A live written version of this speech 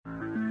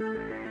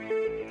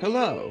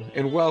Hello,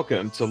 and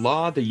welcome to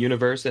Law, the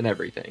Universe, and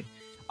Everything.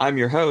 I'm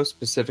your host,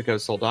 Pacifico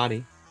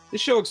Soldati. This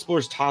show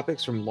explores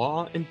topics from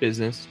law and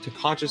business to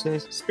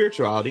consciousness,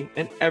 spirituality,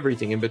 and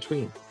everything in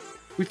between.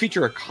 We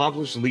feature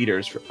accomplished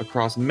leaders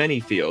across many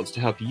fields to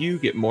help you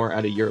get more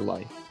out of your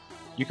life.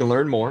 You can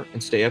learn more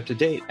and stay up to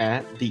date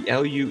at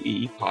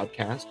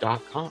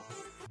theluepodcast.com.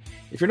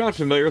 If you're not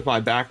familiar with my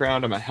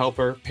background, I'm a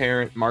helper,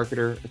 parent,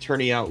 marketer,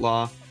 attorney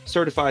outlaw,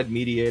 certified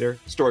mediator,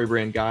 story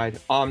brand guide,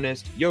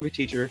 omnist, yoga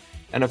teacher,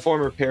 and a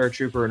former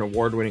paratrooper and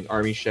award-winning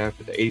Army chef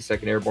with the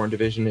 82nd Airborne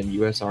Division and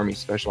U.S. Army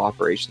Special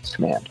Operations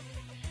Command.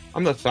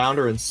 I'm the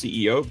founder and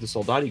CEO of the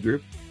Soldati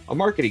Group, a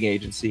marketing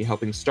agency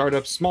helping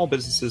startups, small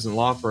businesses, and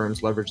law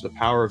firms leverage the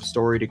power of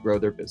story to grow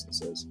their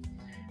businesses.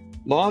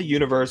 Law, the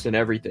Universe, and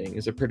Everything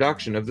is a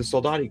production of the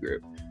Soldati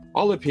Group.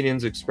 All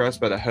opinions expressed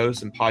by the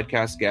hosts and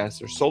podcast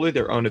guests are solely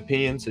their own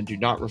opinions and do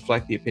not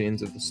reflect the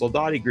opinions of the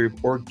Soldati Group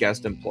or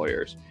guest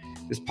employers.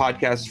 This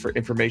podcast is for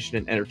information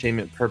and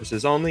entertainment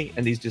purposes only,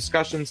 and these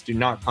discussions do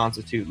not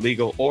constitute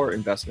legal or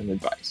investment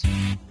advice.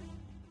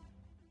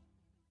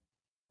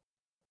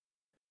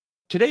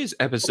 Today's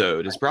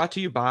episode is brought to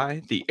you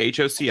by the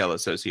HOCL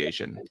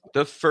Association,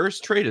 the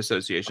first trade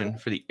association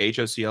for the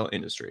HOCL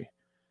industry.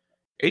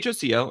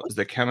 HOCL is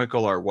the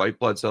chemical our white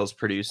blood cells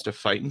produce to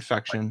fight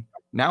infection,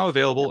 now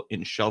available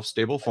in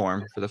shelf-stable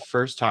form for the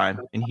first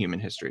time in human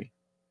history.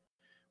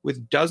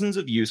 With dozens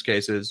of use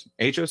cases,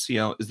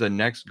 HOCL is the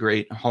next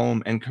great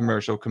home and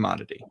commercial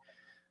commodity.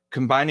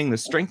 Combining the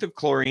strength of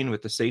chlorine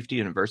with the safety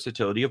and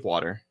versatility of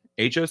water,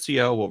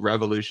 HOCL will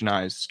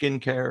revolutionize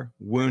skincare,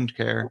 wound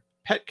care,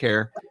 pet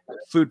care,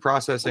 food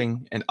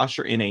processing, and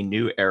usher in a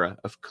new era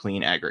of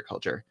clean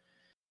agriculture.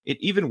 It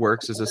even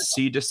works as a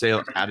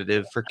seed-to-sale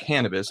additive for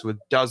cannabis with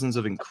dozens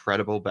of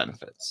incredible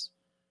benefits.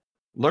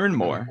 Learn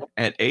more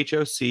at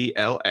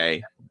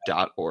hocla.org.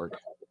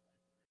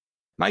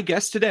 My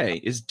guest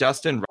today is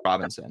Dustin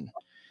Robinson.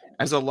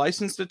 As a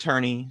licensed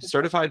attorney,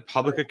 certified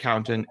public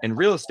accountant, and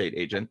real estate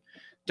agent,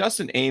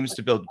 Dustin aims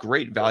to build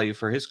great value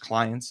for his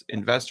clients,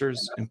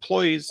 investors,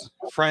 employees,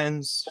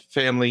 friends,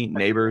 family,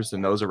 neighbors,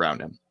 and those around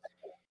him.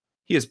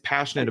 He is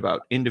passionate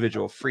about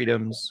individual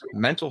freedoms,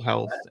 mental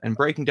health, and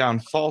breaking down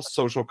false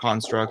social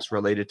constructs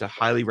related to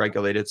highly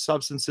regulated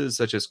substances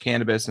such as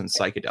cannabis and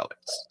psychedelics.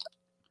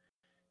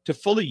 To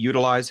fully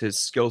utilize his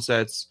skill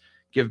sets,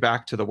 give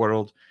back to the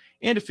world,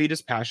 and to feed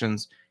his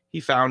passions,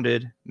 he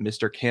founded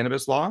Mr.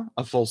 Cannabis Law,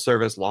 a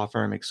full-service law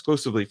firm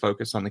exclusively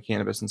focused on the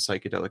cannabis and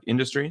psychedelic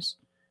industries,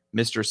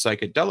 Mr.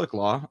 Psychedelic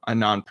Law, a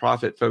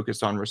nonprofit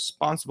focused on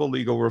responsible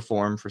legal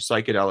reform for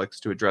psychedelics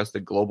to address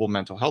the global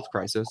mental health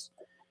crisis,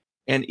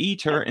 and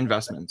eTer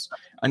Investments,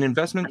 an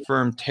investment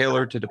firm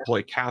tailored to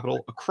deploy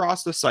capital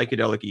across the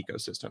psychedelic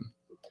ecosystem.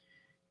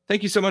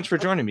 Thank you so much for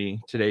joining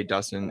me today,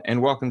 Dustin,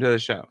 and welcome to the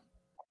show.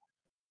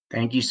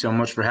 Thank you so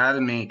much for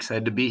having me.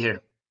 Excited to be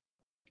here.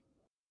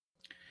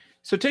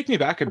 So take me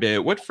back a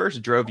bit. What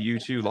first drove you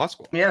to law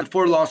school? Yeah,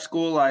 before law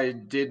school, I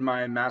did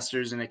my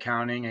master's in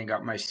accounting and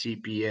got my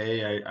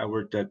CPA. I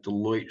worked at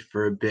Deloitte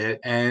for a bit,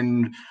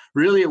 and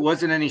really it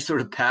wasn't any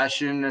sort of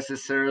passion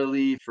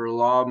necessarily for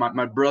law.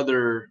 My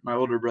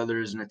older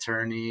brother is an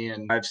attorney,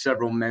 and I have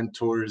several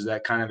mentors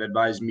that kind of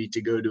advised me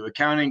to go to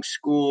accounting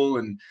school,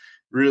 and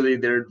really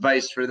their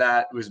advice for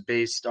that was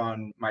based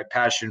on my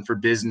passion for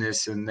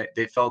business, and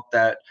they felt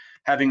that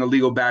having a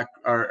legal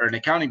or an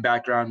accounting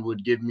background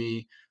would give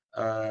me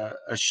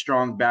a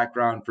strong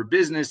background for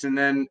business. And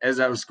then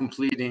as I was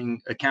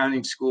completing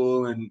accounting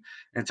school and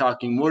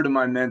talking more to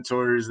my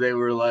mentors, they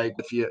were like,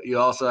 if you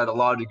also had a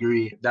law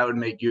degree, that would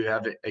make you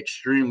have an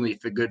extremely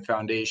good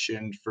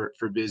foundation for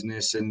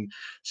business. And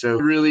so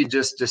really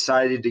just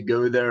decided to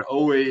go there,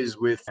 always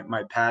with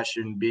my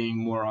passion being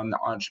more on the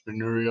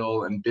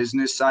entrepreneurial and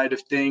business side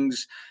of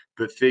things,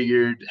 but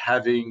figured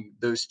having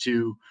those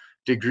two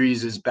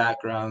degrees as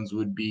backgrounds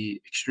would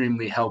be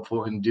extremely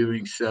helpful in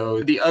doing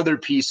so. The other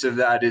piece of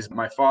that is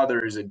my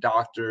father is a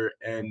doctor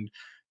and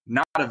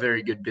not a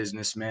very good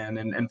businessman.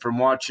 And from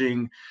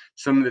watching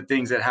some of the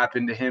things that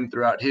happened to him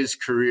throughout his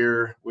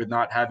career with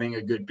not having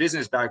a good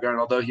business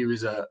background, although he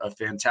was a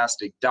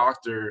fantastic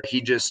doctor,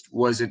 he just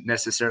wasn't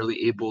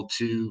necessarily able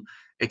to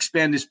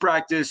expand his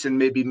practice and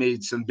maybe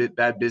made some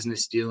bad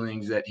business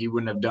dealings that he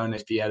wouldn't have done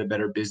if he had a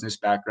better business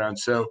background.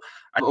 So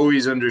I've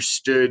always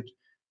understood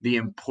the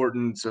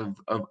importance of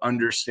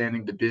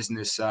understanding the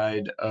business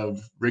side of,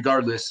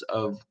 regardless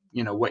of,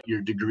 what your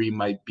degree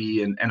might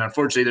be. And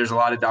unfortunately, there's a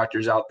lot of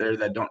doctors out there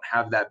that don't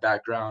have that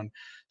background.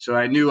 So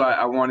I knew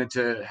I wanted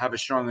to have a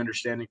strong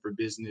understanding for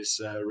business,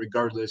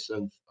 regardless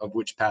of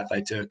which path I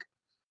took.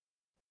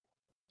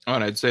 Oh,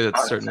 and I'd say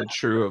that's certainly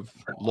true of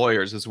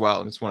lawyers as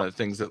well. And it's one of the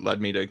things that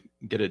led me to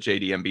get a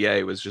JD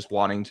MBA was just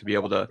wanting to be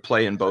able to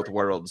play in both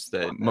worlds.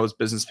 That most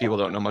business people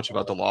don't know much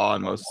about the law,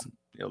 and most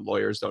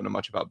lawyers don't know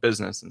much about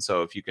business. And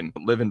so if you can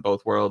live in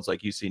both worlds,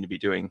 like you seem to be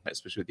doing,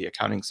 especially with the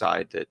accounting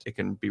side, that it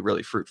can be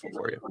really fruitful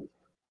for you.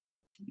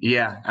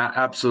 Yeah,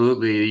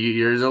 absolutely.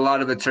 There's a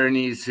lot of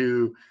attorneys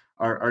who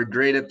are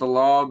great at the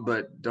law,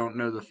 but don't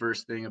know the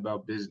first thing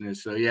about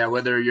business. So yeah,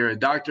 whether you're a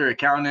doctor,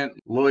 accountant,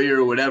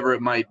 lawyer, whatever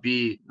it might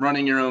be,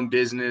 running your own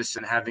business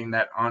and having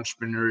that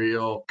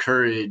entrepreneurial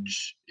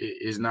courage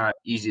is not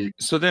easy.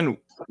 So then,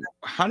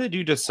 how did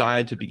you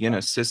decide to begin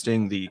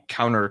assisting the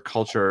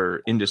counterculture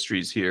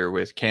industries here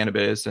with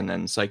cannabis and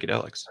then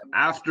psychedelics?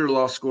 After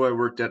law school, I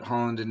worked at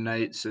Holland and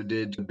Knight, so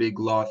did a big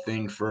law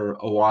thing for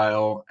a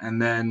while.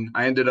 And then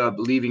I ended up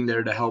leaving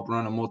there to help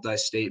run a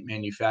multi-state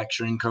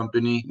manufacturing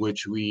company,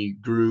 which we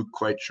grew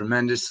quite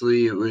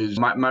tremendously. It was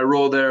my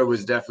role there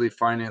was definitely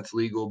finance,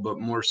 legal, but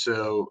more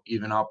so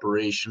even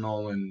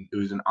operational. And it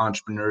was an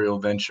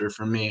entrepreneurial venture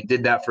for me.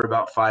 Did that for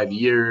about 5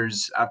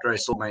 years. After I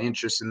sold my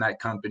interest in that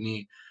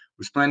company,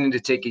 was planning to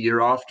take a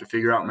year off to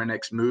figure out my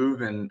next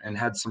move, and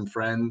had some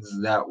friends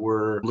that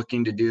were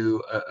looking to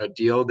do a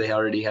deal. They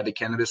already had a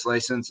cannabis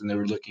license and they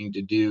were looking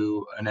to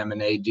do an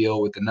M&A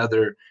deal with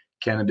another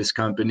cannabis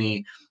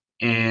company.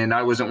 And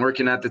I wasn't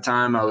working at the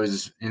time. I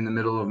was in the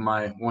middle of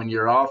my 1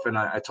 year off, and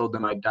I told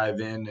them I'd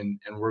dive in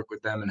and work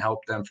with them and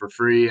help them for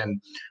free.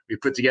 And we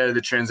put together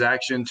the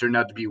transaction. Turned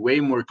out to be way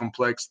more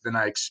complex than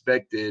I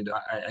expected.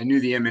 I knew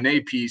the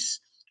M&A piece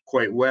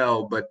quite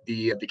well, but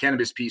the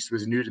cannabis piece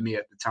was new to me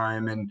at the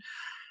time, and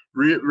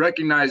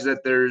recognize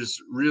that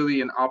there's really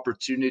an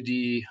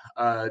opportunity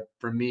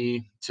for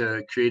me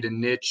to create a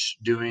niche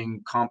doing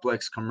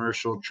complex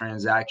commercial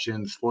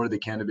transactions for the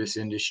cannabis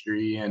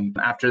industry. And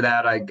after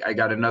that, I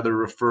got another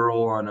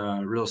referral on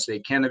a real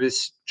estate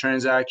cannabis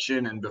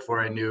transaction. And before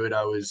I knew it,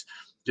 I was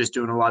just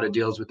doing a lot of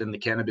deals within the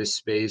cannabis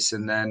space.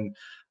 And then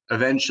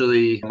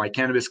eventually my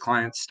cannabis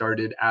clients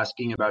started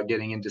asking about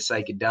getting into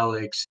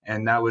psychedelics.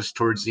 And that was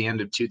towards the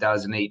end of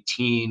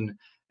 2018.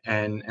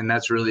 And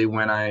that's really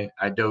when I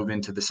dove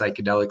into the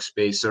psychedelic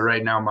space. So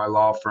right now my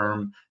law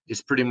firm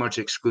is pretty much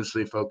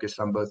exclusively focused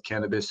on both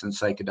cannabis and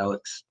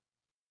psychedelics.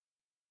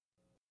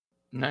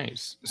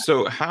 Nice.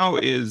 So how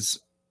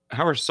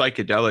are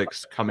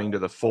psychedelics coming to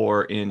the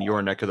fore in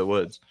your neck of the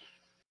woods?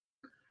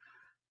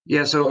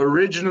 Yeah, so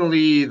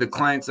originally the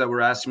clients that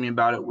were asking me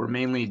about it were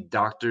mainly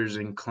doctors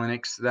and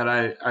clinics that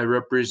I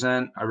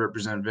represent. I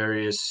represent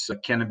various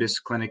cannabis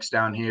clinics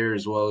down here,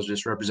 as well as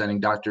just representing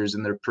doctors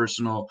in their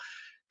personal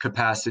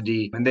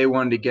capacity. And they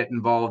wanted to get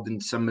involved in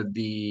some of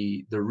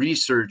the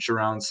research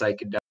around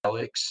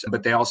psychedelics,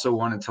 but they also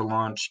wanted to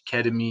launch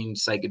ketamine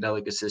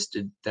psychedelic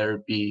assisted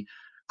therapy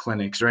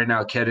clinics. Right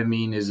now,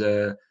 ketamine is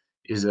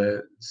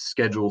a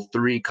Schedule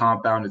 3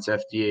 compound. It's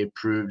FDA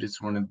approved.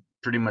 It's one of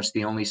pretty much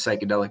the only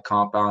psychedelic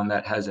compound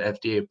that has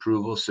FDA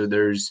approval. So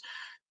there's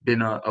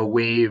been a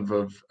wave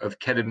of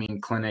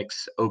ketamine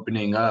clinics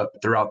opening up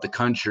throughout the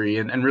country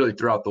and really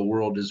throughout the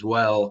world as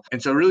well. And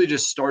so really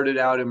just started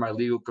out in my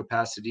legal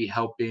capacity,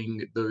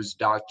 helping those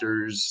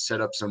doctors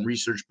set up some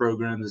research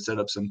programs and set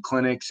up some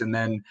clinics. And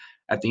then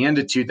at the end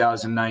of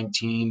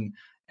 2019,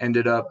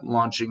 ended up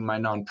launching my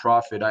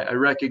nonprofit. I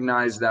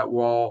recognized that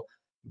while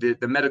the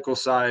medical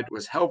side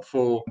was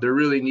helpful, there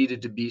really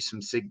needed to be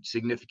some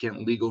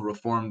significant legal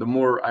reform. The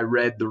more I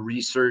read the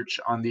research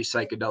on these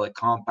psychedelic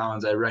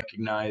compounds, I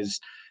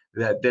recognized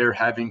that they're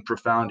having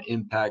profound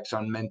impacts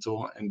on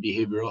mental and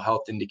behavioral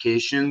health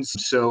indications.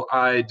 So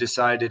I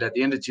decided at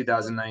the end of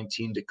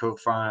 2019 to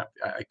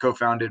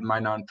co-founded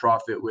my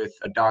nonprofit with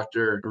a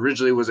doctor.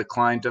 Originally was a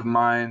client of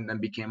mine, then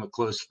became a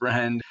close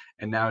friend.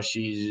 And now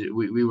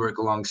we work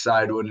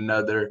alongside one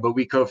another. But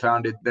we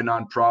co-founded the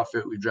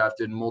nonprofit. We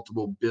drafted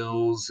multiple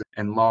bills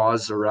and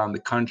laws around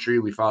the country.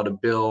 We filed a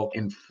bill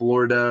in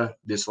Florida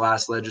this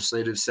last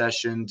legislative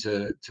session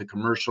to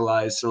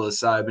commercialize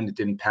psilocybin. It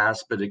didn't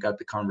pass, but it got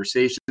the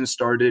conversation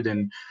started.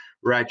 And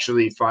we're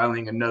actually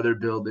filing another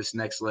bill this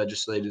next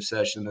legislative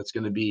session that's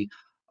going to be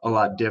a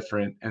lot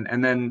different.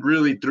 And then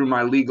really through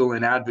my legal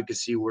and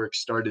advocacy work,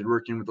 started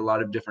working with a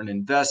lot of different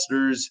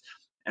investors.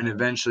 And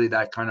eventually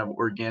that kind of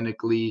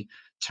organically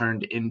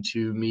turned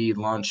into me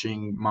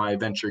launching my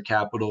venture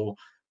capital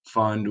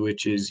fund,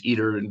 which is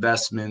Eater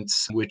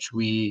Investments, which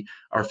we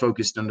are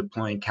focused on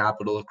deploying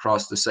capital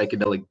across the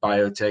psychedelic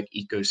biotech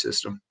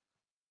ecosystem.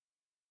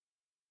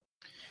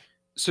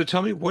 So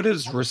tell me, what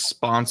does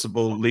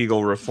responsible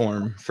legal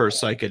reform for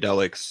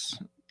psychedelics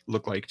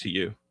look like to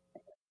you?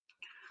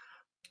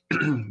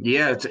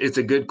 Yeah, it's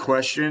a good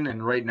question.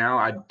 And right now,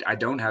 I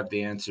don't have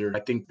the answer. I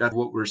think that's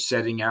what we're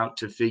setting out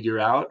to figure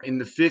out. In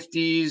the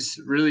 50s,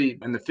 really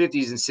in the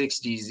 50s and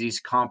 60s, these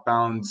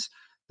compounds,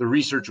 the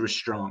research was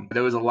strong.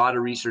 There was a lot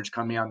of research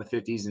coming out in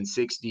the 50s and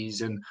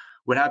 60s. And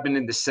what happened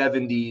in the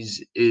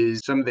 70s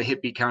is some of the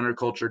hippie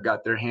counterculture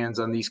got their hands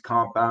on these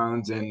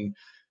compounds and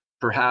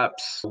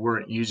perhaps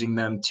weren't using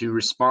them too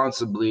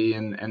responsibly.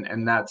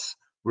 And that's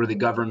where the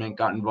government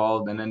got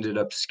involved and ended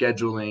up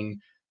scheduling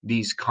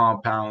these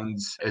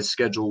compounds as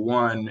Schedule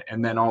 1,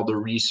 and then all the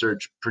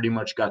research pretty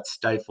much got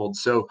stifled.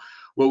 So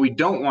what we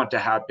don't want to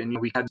happen,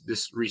 we had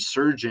this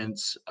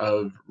resurgence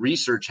of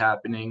research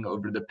happening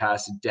over the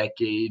past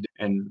decade,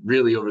 and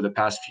really over the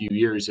past few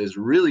years has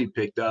really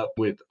picked up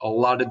with a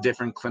lot of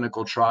different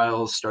clinical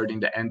trials starting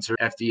to enter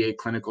FDA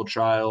clinical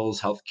trials,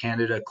 Health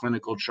Canada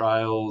clinical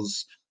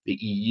trials, The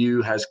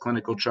EU has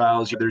clinical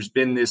trials. There's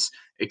been this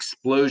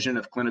explosion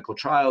of clinical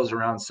trials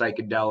around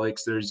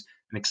psychedelics. There's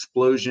an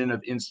explosion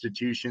of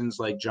institutions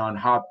like Johns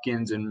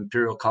Hopkins and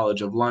Imperial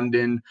College of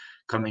London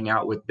coming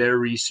out with their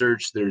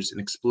research. There's an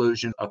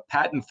explosion of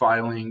patent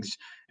filings,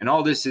 and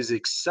all this is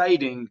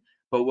exciting.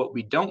 But what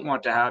we don't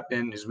want to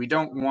happen is we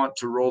don't want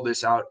to roll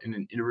this out in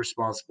an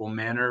irresponsible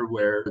manner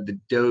where the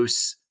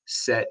dose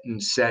set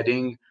and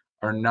setting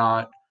are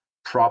not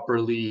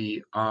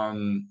properly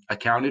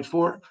accounted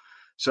for.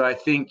 So I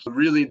think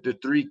really the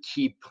three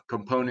key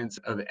components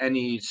of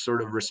any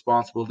sort of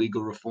responsible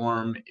legal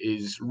reform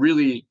is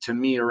really, to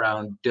me,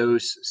 around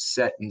dose,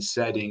 set, and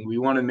setting. We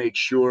want to make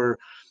sure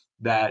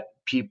that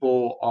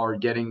people are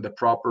getting the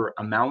proper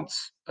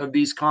amounts of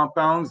these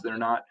compounds. They're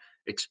not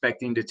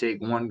expecting to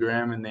take 1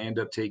 gram and they end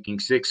up taking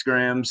 6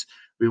 grams.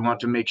 We want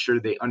to make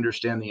sure they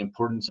understand the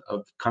importance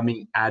of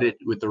coming at it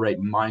with the right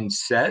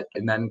mindset,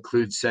 and that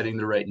includes setting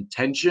the right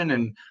intention.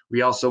 And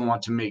we also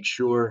want to make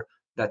sure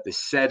that the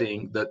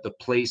setting, that the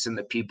place and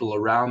the people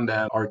around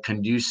them are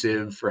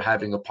conducive for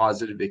having a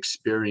positive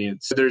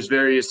experience. So there's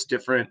various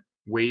different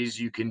ways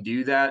you can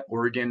do that.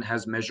 Oregon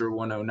has Measure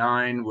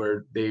 109,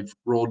 where they've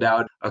rolled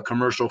out a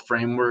commercial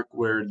framework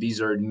where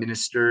these are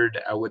administered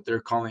at what they're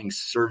calling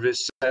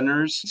service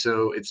centers.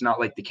 So it's not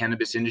like the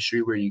cannabis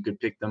industry where you could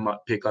pick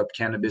up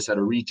cannabis at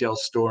a retail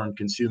store and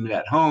consume it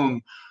at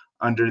home.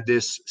 Under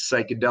this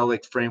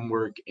psychedelic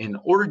framework in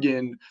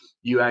Oregon,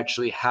 you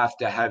actually have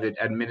to have it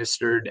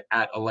administered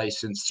at a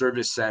licensed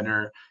service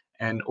center.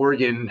 And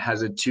Oregon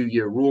has a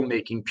 2-year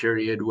rulemaking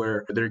period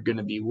where they're going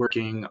to be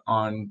working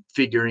on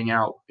figuring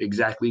out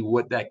exactly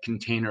what that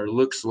container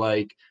looks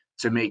like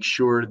to make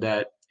sure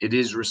that it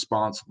is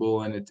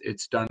responsible and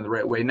it's done the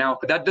right way. Now,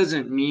 that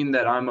doesn't mean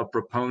that I'm a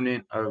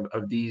proponent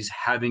of these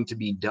having to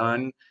be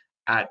done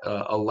at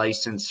a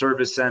licensed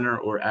service center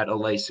or at a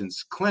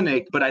licensed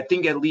clinic. But I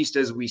think at least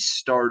as we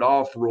start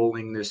off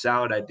rolling this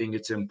out, I think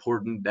it's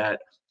important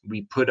that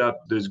we put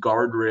up those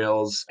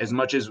guardrails as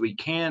much as we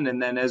can.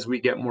 And then as we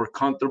get more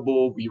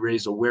comfortable, we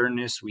raise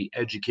awareness, we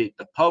educate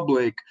the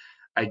public.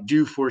 I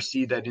do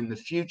foresee that in the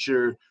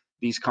future,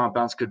 these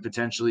compounds could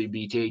potentially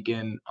be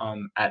taken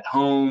at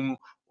home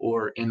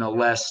or in a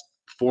less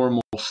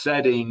formal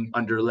setting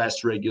under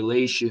less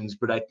regulations.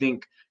 But I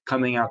think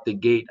coming out the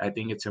gate, I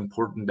think it's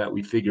important that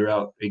we figure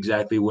out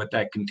exactly what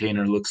that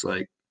container looks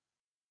like.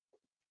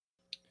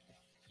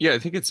 Yeah, I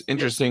think it's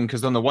interesting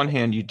because on the one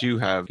hand, you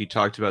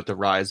talked about the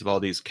rise of all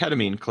these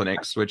ketamine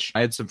clinics, which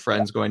I had some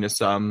friends going to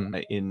some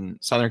in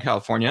Southern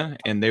California,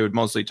 and they would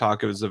mostly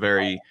talk, it was a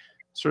very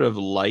sort of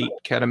light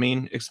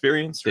ketamine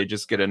experience. They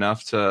just get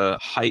enough to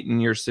heighten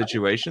your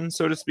situation,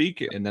 so to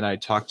speak. And then I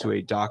talked to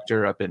a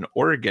doctor up in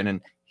Oregon,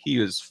 and he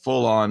was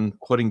full on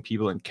putting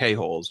people in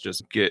K-holes,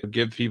 just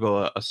give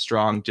people a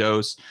strong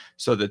dose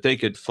so that they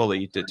could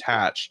fully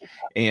detach.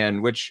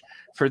 And which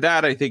for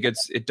that, I think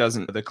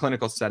the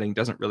clinical setting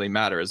doesn't really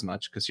matter as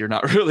much because you're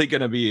not really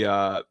going to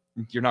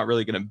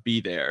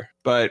be there.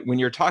 But when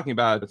you're talking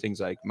about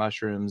things like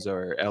mushrooms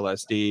or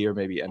LSD or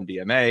maybe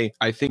MDMA,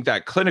 I think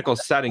that clinical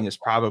setting is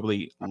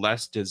probably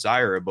less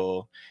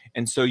desirable.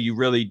 And so you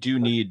really do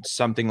need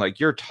something like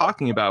you're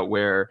talking about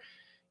where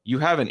you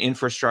have an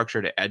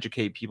infrastructure to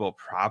educate people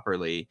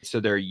properly. So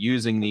they're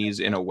using these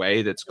in a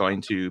way that's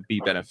going to be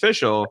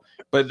beneficial.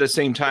 But at the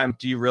same time,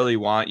 do you really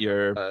want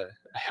your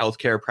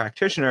healthcare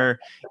practitioner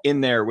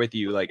in there with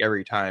you like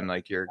every time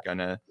like you're going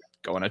to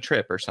go on a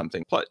trip or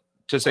something? But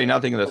to say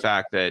nothing of the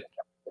fact that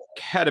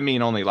ketamine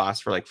only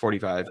lasts for like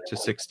 45 to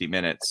 60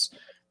 minutes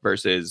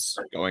versus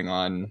going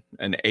on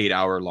an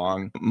 8-hour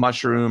long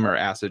mushroom or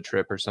acid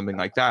trip or something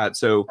like that.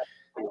 So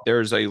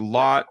there's a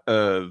lot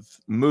of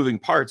moving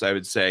parts, I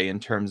would say, in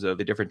terms of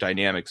the different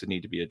dynamics that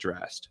need to be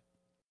addressed.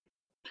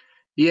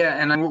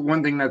 Yeah, and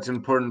one thing that's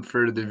important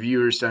for the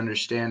viewers to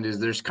understand is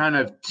there's kind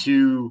of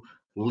two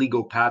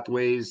legal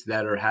pathways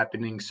that are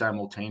happening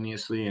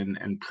simultaneously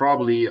and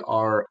probably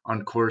are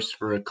on course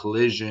for a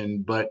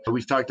collision. But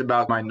we've talked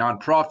about my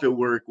nonprofit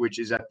work, which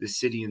is at the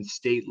city and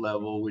state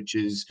level, which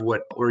is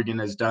what Oregon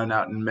has done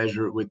out in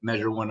Measure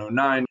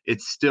 109.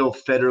 It's still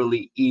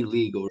federally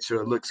illegal. So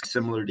it looks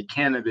similar to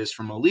cannabis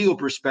from a legal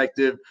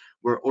perspective,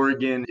 where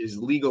Oregon is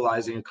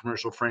legalizing a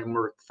commercial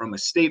framework from a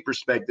state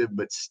perspective,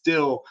 but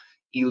still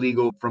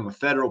illegal from a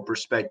federal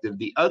perspective.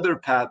 The other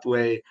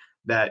pathway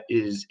that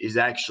is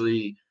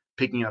actually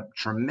picking up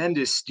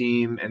tremendous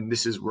steam, and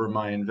this is where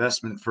my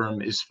investment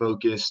firm is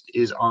focused,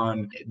 is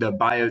on the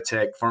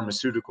biotech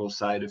pharmaceutical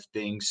side of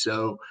things.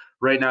 So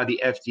right now, the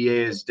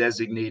FDA has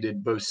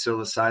designated both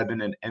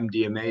psilocybin and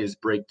MDMA as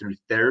breakthrough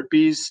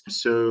therapies.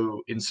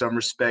 So in some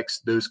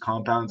respects, those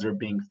compounds are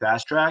being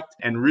fast-tracked.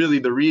 And really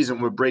the reason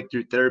what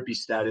breakthrough therapy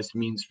status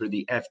means for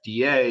the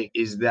FDA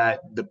is that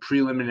the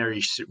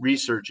preliminary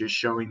research is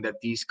showing that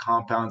these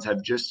compounds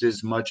have just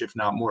as much, if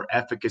not more,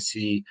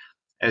 efficacy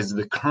as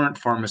the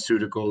current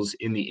pharmaceuticals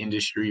in the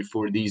industry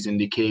for these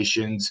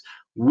indications,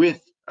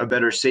 with a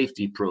better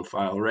safety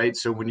profile, right?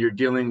 So when you're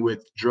dealing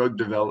with drug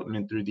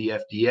development through the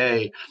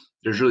FDA,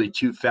 there's really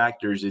two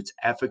factors. It's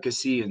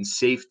efficacy and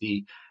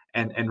safety.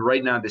 And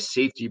right now, the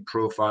safety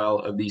profile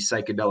of these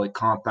psychedelic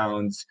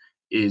compounds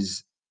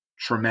is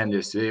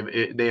tremendous.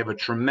 They have a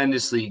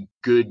tremendously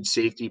good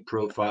safety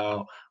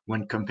profile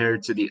when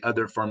compared to the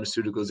other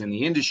pharmaceuticals in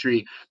the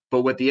industry.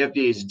 But what the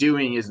FDA is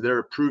doing is they're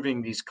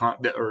approving these,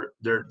 or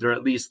they're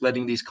at least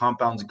letting these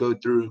compounds go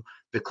through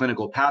the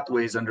clinical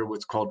pathways under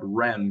what's called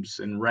REMS.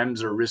 And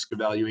REMS are risk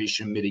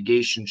evaluation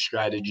mitigation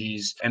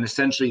strategies. And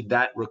essentially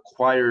that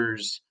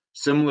requires,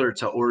 similar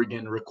to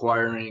Oregon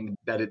requiring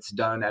that it's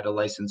done at a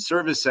licensed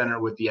service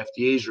center, what the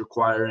FDA is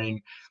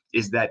requiring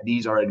is that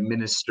these are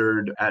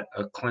administered at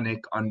a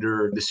clinic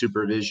under the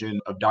supervision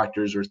of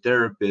doctors or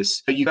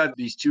therapists. But you have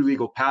these two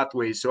legal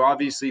pathways. So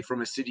obviously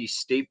from a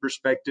city-state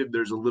perspective,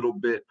 there's a little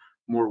bit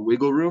more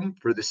wiggle room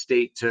for the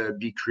state to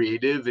be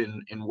creative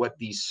in what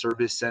these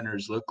service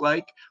centers look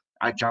like.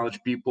 I challenge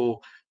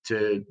people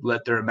to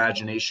let their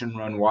imagination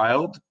run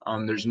wild.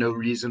 There's no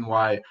reason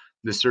why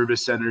the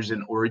service centers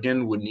in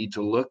Oregon would need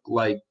to look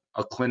like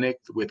a clinic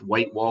with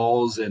white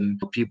walls and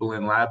people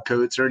in lab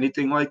coats or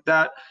anything like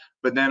that.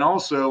 But then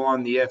also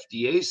on the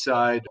FDA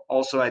side,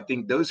 also I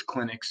think those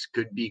clinics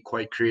could be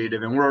quite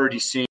creative. And we're already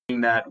seeing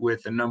that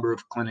with a number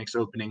of clinics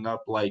opening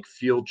up like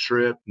Field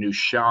Trip, New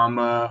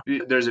Shama.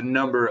 There's a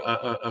number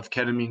of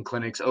ketamine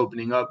clinics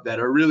opening up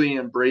that are really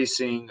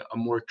embracing a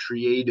more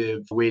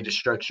creative way to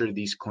structure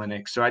these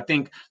clinics. So I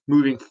think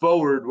moving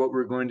forward, what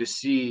we're going to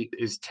see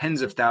is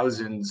tens of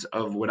thousands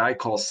of what I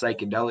call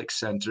psychedelic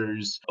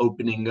centers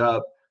opening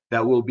up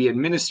that will be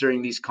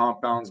administering these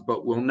compounds,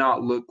 but will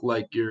not look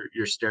like your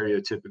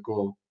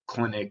stereotypical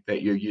clinic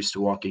that you're used to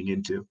walking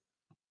into.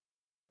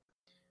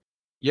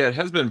 Yeah, it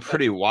has been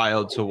pretty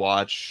wild to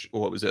watch.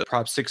 What was it?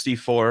 Prop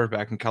 64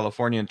 back in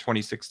California in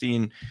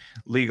 2016,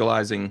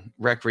 legalizing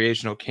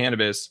recreational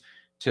cannabis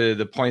to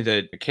the point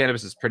that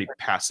cannabis is pretty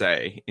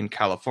passe in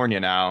California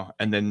now.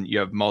 And then you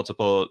have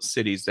multiple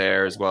cities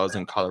there, as well as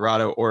in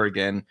Colorado,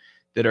 Oregon,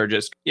 that are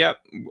just, yep,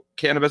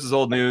 cannabis is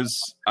old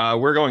news.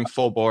 We're going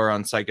full bore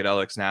on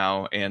psychedelics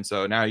now. And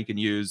so now you can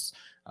use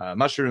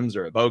mushrooms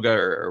or iboga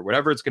or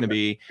whatever it's going to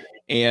be.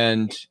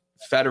 And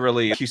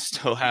federally, you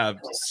still have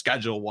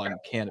Schedule I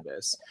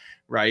cannabis,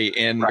 right?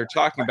 And they're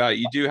talking about,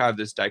 you do have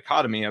this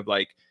dichotomy of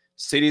like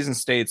cities and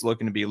states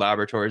looking to be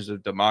laboratories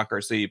of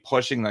democracy,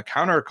 pushing the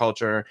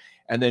counterculture.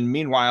 And then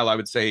meanwhile, I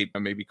would say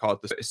maybe call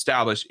it the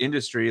established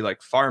industry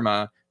like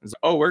pharma is,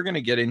 oh, we're going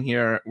to get in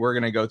here. We're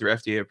going to go through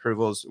FDA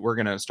approvals. We're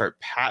going to start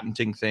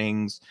patenting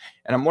things.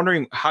 And I'm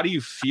wondering, how do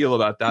you feel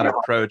about that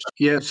approach?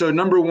 Yeah. So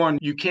number one,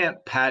 you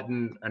can't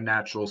patent a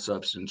natural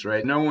substance,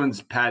 right? No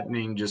one's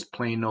patenting just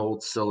plain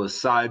old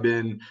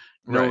psilocybin.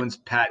 No one's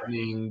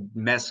patenting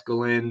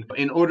mescaline.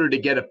 In order to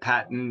get a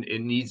patent,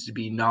 it needs to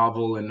be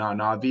novel and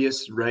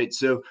non-obvious, right?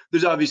 So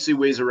there's obviously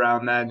ways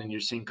around that. And you're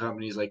seeing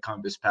companies like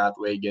Compass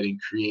Pathway getting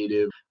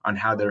creative on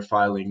how they're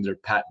filing their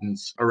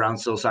patents around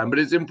psilocybin. But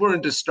it's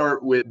important to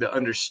start with the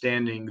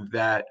understanding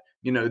that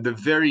the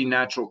very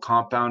natural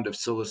compound of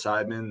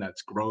psilocybin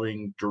that's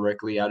growing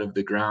directly out of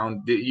the ground,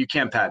 you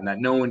can't patent that.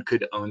 No one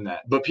could own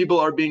that. But people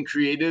are being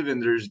creative,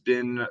 and there's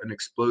been an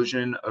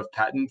explosion of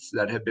patents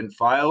that have been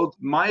filed.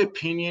 My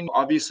opinion,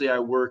 obviously, I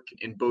work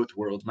in both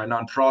worlds. My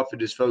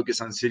nonprofit is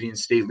focused on city and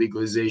state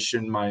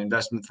legalization. My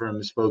investment firm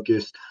is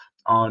focused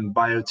on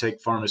biotech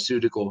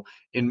pharmaceutical.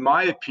 In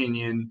my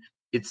opinion,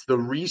 it's the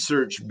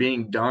research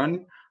being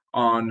done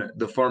on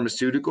the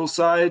pharmaceutical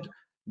side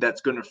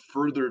that's going to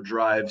further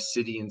drive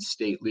city and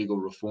state legal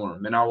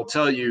reform. And I will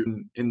tell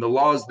you, in the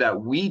laws that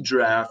we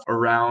draft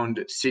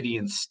around city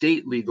and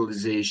state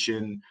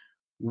legalization,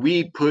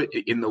 we put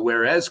in the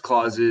whereas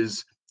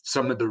clauses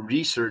some of the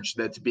research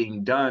that's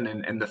being done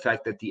and the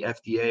fact that the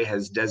FDA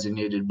has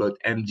designated both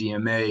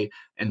MDMA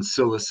and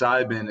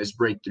psilocybin as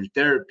breakthrough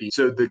therapy.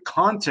 So the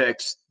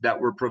context that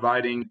we're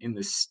providing in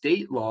the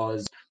state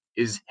laws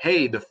is,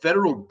 hey, the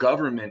federal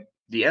government,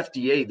 the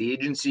FDA, the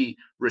agency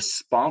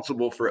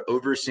responsible for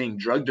overseeing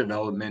drug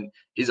development,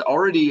 is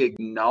already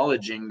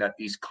acknowledging that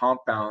these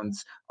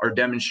compounds are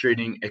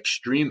demonstrating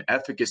extreme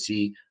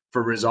efficacy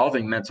for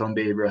resolving mental and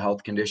behavioral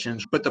health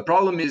conditions. But the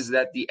problem is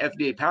that the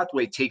FDA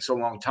pathway takes a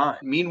long time.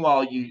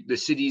 Meanwhile, the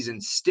cities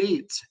and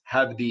states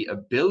have the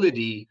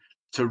ability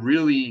to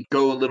really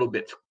go a little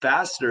bit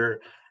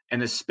faster.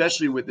 And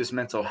especially with this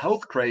mental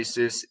health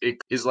crisis, it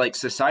is like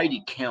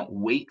society can't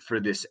wait for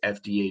this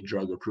FDA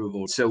drug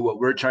approval. So what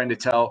we're trying to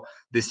tell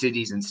the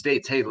cities and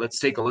states, hey, let's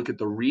take a look at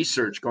the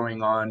research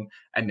going on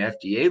at an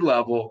FDA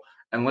level,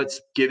 and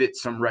let's give it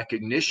some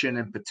recognition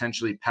and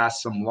potentially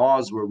pass some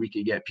laws where we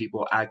could get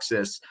people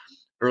access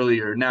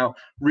earlier. Now,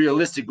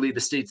 realistically, the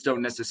states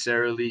don't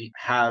necessarily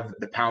have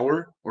the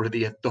power or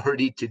the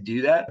authority to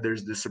do that.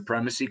 There's the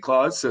supremacy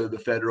clause. So the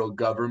federal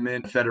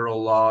government,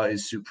 federal law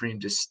is supreme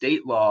to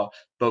state law.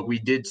 But we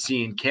did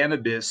see in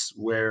cannabis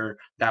where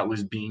that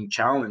was being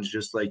challenged.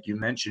 Just like you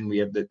mentioned, we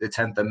have the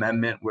 10th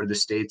Amendment where the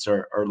states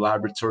are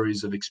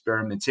laboratories of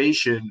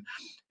experimentation.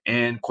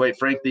 And quite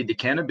frankly, the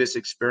cannabis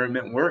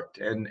experiment worked.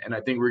 And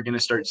I think we're going to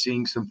start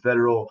seeing some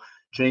federal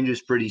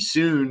changes pretty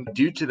soon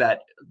due to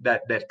that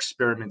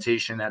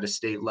experimentation at a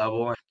state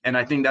level. And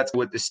I think that's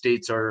what the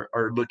states are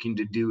looking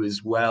to do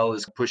as well,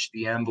 is push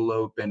the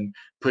envelope and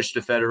push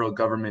the federal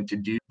government to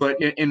do. But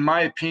in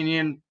my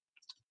opinion,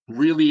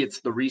 really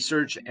it's the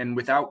research, and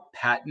without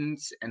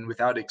patents and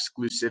without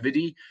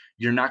exclusivity,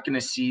 you're not going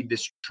to see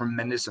this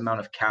tremendous amount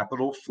of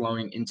capital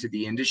flowing into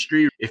the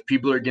industry. If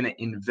people are going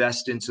to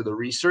invest into the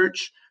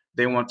research,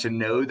 they want to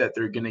know that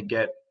they're going to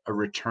get a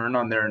return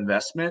on their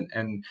investment.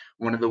 And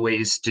one of the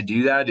ways to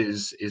do that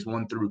is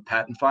one, through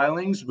patent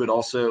filings, but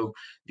also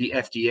the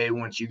FDA,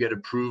 once you get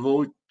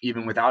approval,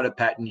 even without a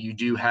patent, you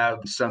do have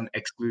some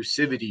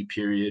exclusivity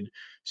period.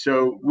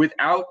 So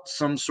without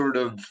some sort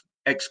of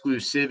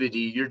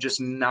exclusivity, you're just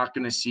not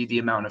going to see the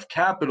amount of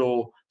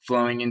capital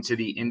flowing into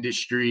the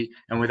industry.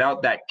 And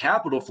without that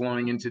capital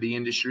flowing into the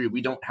industry,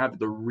 we don't have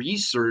the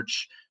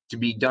research to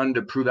be done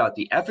to prove out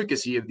the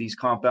efficacy of these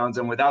compounds.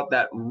 And without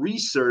that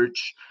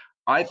research,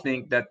 I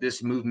think that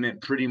this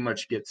movement pretty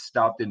much gets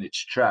stopped in its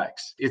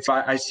tracks.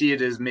 I see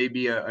it as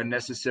maybe a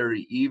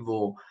necessary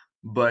evil,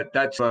 but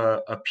that's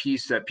a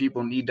piece that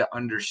people need to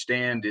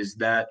understand, is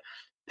that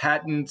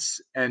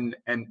patents and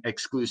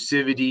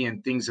exclusivity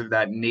and things of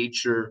that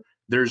nature,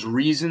 there's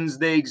reasons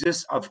they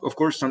exist. Of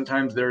course,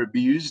 sometimes they're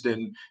abused,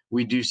 and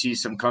we do see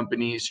some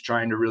companies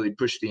trying to really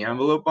push the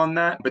envelope on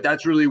that. But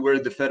that's really where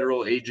the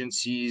federal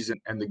agencies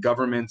and the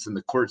governments and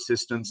the court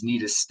systems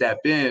need to step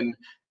in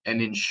and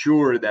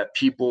ensure that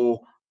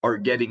people are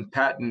getting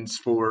patents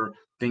for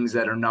things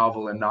that are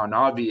novel and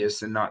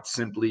non-obvious, and not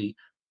simply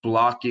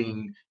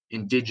blocking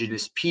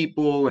indigenous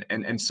people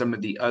and some of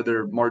the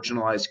other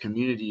marginalized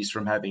communities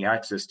from having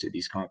access to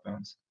these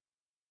compounds.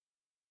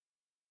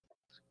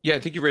 Yeah, I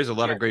think you raise a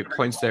lot of great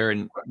points there.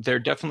 And there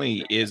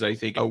definitely is, I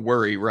think, a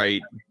worry, right,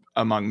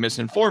 among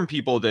misinformed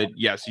people that,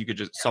 yes,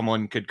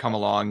 someone could come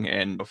along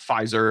and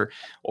Pfizer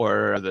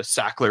or the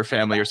Sackler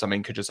family or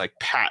something could just like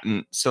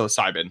patent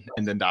psilocybin,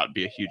 and then that would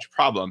be a huge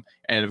problem.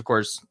 And of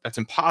course, that's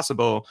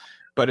impossible.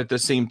 But at the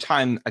same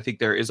time, I think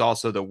there is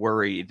also the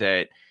worry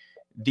that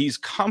these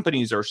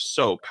companies are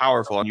so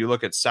powerful. And you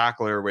look at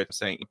Sackler with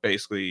saying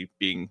basically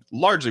being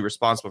largely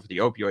responsible for the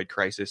opioid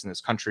crisis in this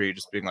country,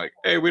 just being like,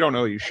 hey, we don't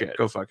know you shit.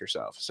 Go fuck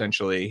yourself,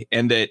 essentially.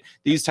 And that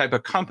these type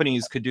of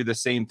companies could do the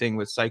same thing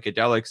with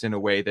psychedelics in a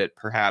way that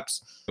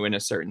perhaps in a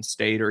certain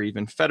state or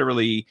even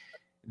federally,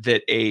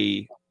 that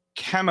a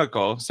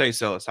chemical, say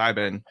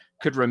psilocybin,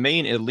 could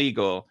remain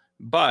illegal,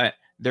 but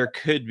there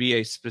could be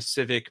a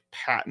specific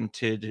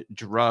patented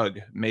drug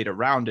made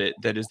around it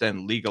that is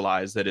then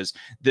legalized.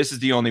 This is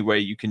the only way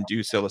you can do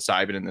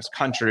psilocybin in this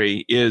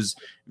country is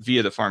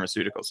via the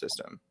pharmaceutical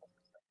system.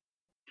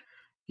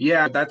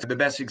 Yeah, that's the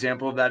best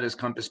example of that is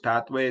Compass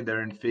Pathway.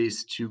 They're in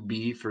phase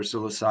 2B for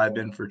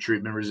psilocybin for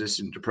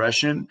treatment-resistant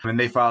depression. And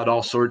they filed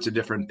all sorts of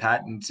different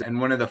patents. And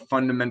one of the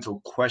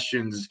fundamental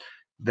questions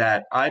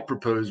that I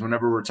propose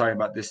whenever we're talking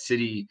about this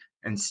city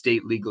and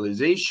state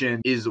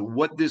legalization is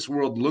what this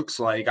world looks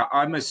like.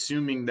 I'm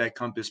assuming that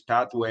Compass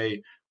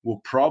Pathway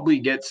will probably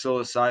get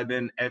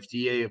psilocybin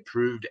FDA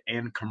approved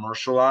and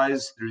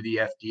commercialized through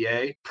the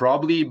FDA,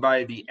 probably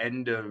by the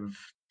end of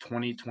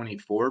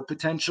 2024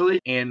 potentially.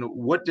 And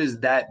what does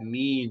that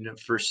mean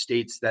for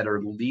states that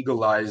are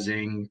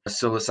legalizing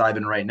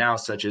psilocybin right now,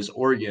 such as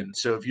Oregon?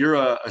 So if you're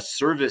a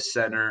service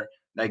center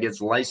that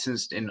gets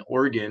licensed in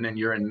Oregon and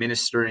you're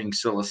administering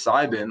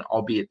psilocybin,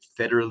 albeit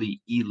federally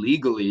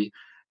illegally,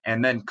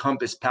 and then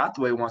Compass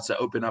Pathway wants to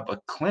open up a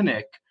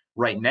clinic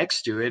right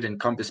next to it, and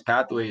Compass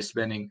Pathway is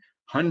spending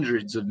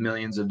hundreds of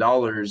millions of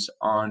dollars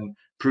on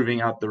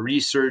proving out the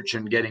research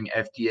and getting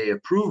FDA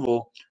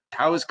approval,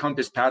 how is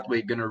Compass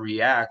Pathway going to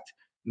react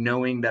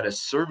knowing that a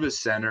service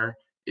center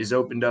is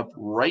opened up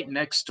right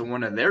next to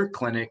one of their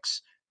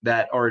clinics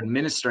that are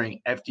administering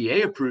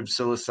FDA approved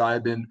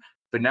psilocybin,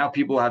 but now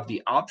people have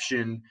the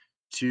option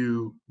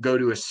to go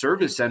to a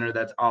service center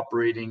that's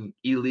operating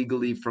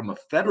illegally from a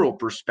federal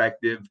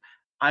perspective?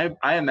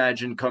 I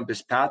imagine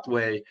Compass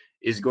Pathway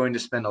is going to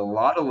spend a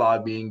lot of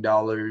lobbying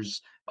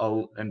dollars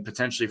and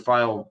potentially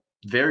file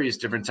various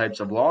different types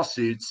of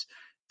lawsuits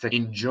to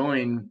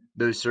enjoin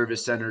those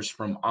service centers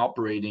from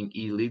operating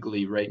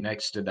illegally right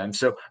next to them.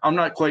 So I'm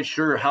not quite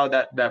sure how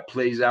that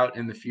plays out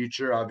in the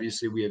future.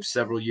 Obviously, we have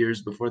several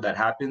years before that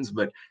happens,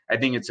 but I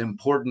think it's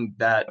important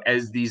that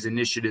as these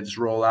initiatives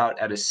roll out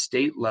at a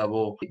state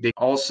level, they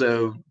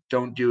also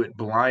don't do it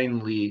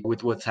blindly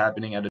with what's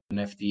happening at an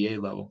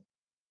FDA level.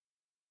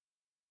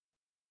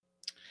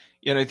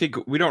 Yeah, and I think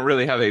we don't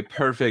really have a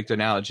perfect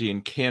analogy in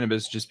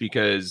cannabis just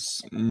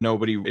because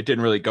it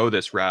didn't really go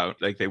this route.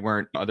 Like they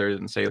weren't, other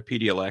than say a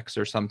PDLX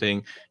or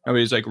something,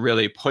 nobody's like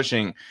really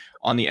pushing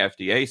on the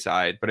FDA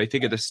side. But I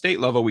think at the state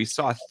level, we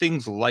saw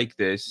things like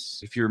this.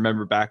 If you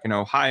remember back in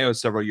Ohio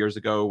several years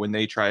ago when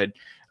they tried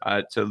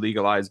to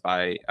legalize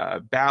by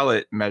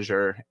ballot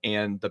measure,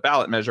 and the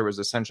ballot measure was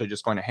essentially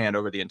just going to hand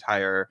over the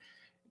entire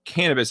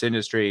cannabis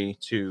industry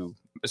to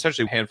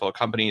essentially a handful of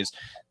companies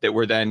that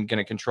were then going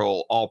to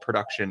control all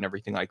production and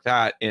everything like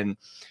that. And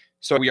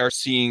so we are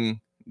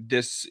seeing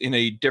this in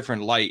a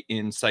different light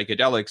in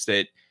psychedelics,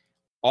 that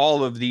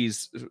all of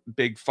these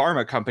big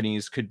pharma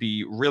companies could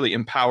be really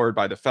empowered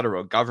by the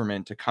federal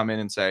government to come in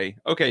and say,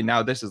 okay,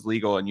 now this is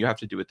legal and you have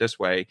to do it this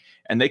way.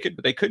 And they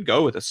could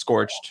go with a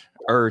scorched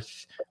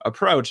earth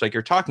approach like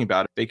you're talking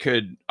about. They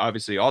could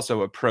obviously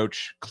also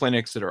approach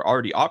clinics that are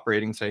already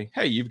operating and say,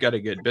 hey, you've got a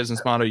good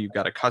business model, you've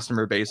got a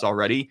customer base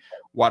already.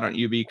 Why don't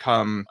you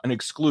become an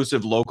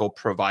exclusive local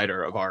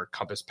provider of our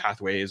Compass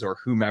Pathways or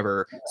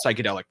whomever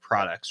psychedelic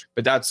products?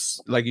 But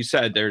that's, like you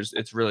said,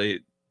 it's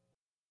really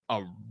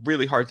a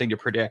really hard thing to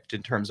predict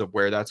in terms of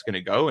where that's going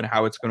to go and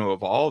how it's going to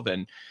evolve.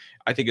 And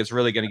I think it's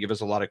really going to give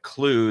us a lot of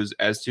clues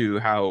as to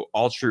how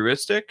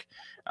altruistic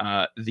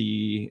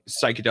the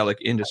psychedelic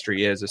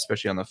industry is,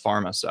 especially on the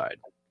pharma side.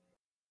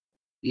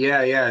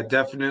 Yeah,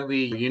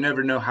 definitely. You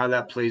never know how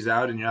that plays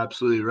out. And you're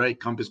absolutely right.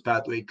 Compass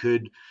Pathway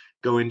could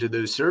go into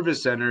those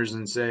service centers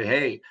and say,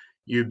 hey,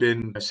 you've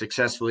been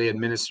successfully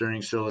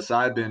administering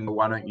psilocybin.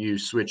 Why don't you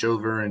switch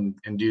over and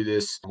do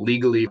this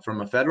legally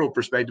from a federal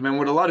perspective? And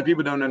what a lot of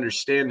people don't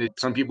understand is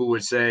some people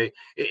would say,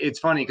 it's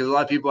funny because a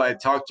lot of people I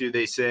talk to,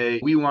 they say,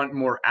 we want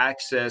more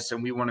access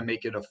and we want to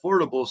make it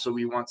affordable. So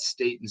we want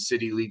state and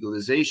city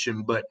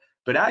legalization. But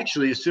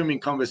actually, assuming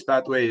Compass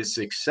Pathway is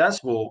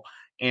successful,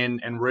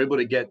 and we're able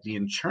to get the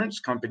insurance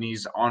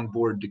companies on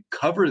board to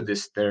cover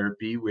this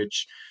therapy,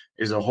 which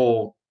is a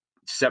whole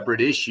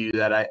separate issue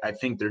that I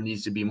think there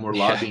needs to be more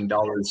lobbying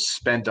dollars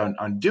spent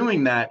on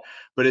doing that.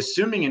 But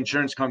assuming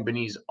insurance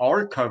companies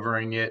are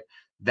covering it,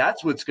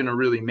 that's what's going to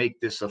really make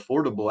this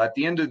affordable. At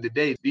the end of the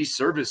day, these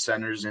service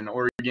centers in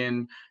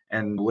Oregon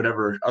and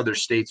whatever other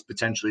states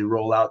potentially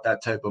roll out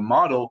that type of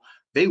model,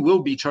 they will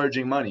be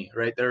charging money,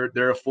 right?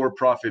 They're a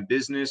for-profit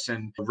business,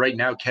 and right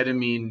now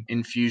ketamine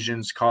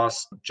infusions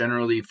cost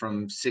generally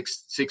from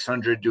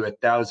 $600 to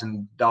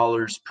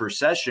 $1,000 per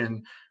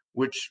session,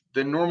 which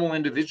the normal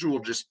individual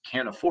just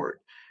can't afford.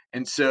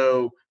 And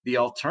so the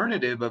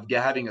alternative of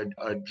having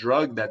a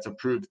drug that's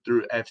approved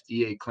through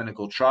FDA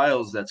clinical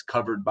trials that's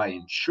covered by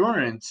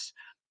insurance,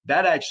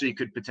 that actually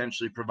could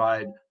potentially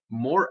provide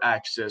more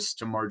access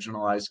to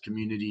marginalized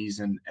communities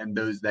and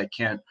those that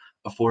can't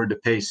afford to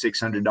pay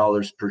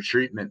 $600 per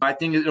treatment. I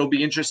think it'll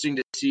be interesting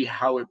to see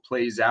how it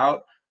plays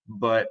out,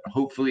 but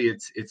hopefully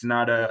it's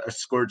not a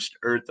scorched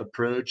earth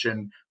approach,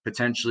 and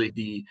potentially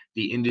the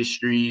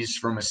industries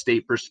from a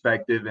state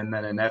perspective and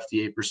then an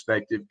FDA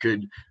perspective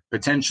could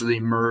potentially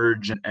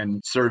merge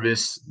and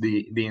service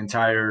the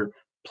entire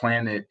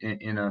planet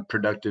in a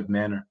productive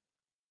manner.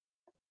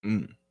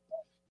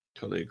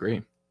 Totally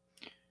agree.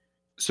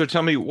 So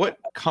tell me, what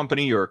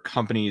company or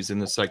companies in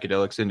the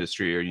psychedelics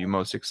industry are you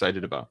most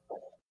excited about?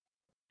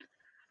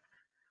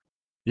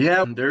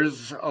 Yeah,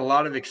 there's a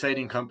lot of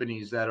exciting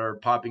companies that are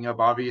popping up.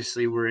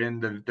 Obviously, we're in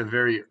the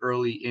very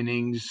early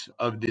innings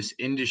of this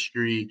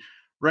industry.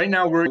 Right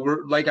now,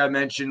 we're like I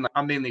mentioned,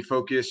 I'm mainly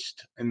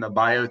focused in the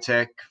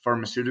biotech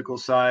pharmaceutical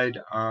side.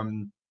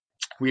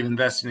 We've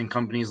invested in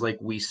companies like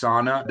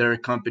Wisana. They're a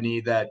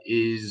company that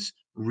is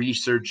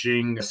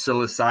researching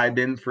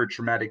psilocybin for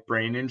traumatic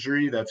brain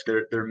injury. That's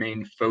their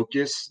main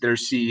focus. Their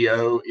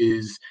CEO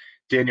is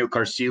Daniel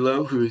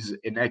Carcillo, who's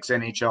an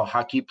ex-NHL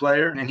hockey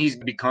player, and he's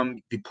become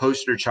the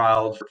poster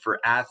child for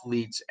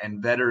athletes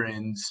and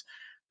veterans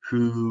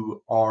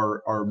who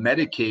are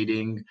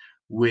medicating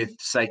with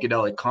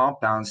psychedelic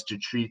compounds to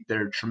treat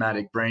their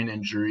traumatic brain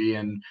injury,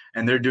 and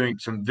they're doing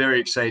some very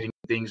exciting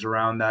things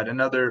around that.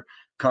 Another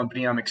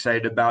company I'm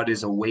excited about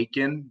is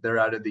Awaken. They're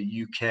out of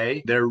the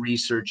UK. They're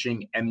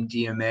researching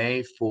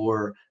MDMA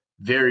for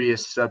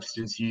various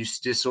substance use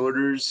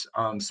disorders,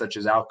 such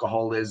as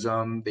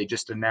alcoholism. They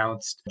just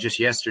announced just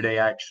yesterday,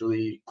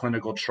 actually,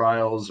 clinical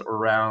trials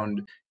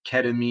around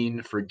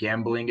ketamine for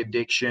gambling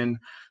addiction.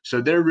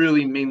 So they're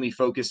really mainly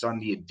focused on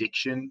the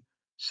addiction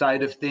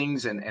side of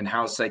things and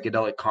how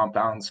psychedelic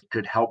compounds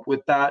could help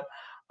with that.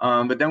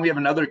 But then we have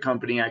another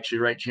company actually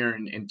right here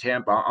in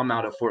Tampa. I'm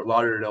out of Fort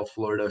Lauderdale,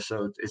 Florida.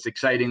 So it's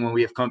exciting when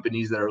we have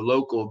companies that are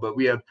local, but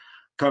we have a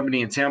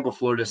company in Tampa,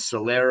 Florida,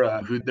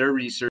 Solera, who they're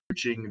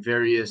researching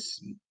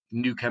various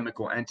new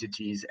chemical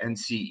entities,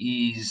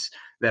 NCEs,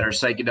 that are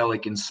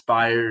psychedelic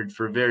inspired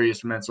for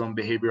various mental and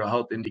behavioral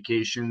health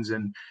indications.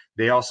 And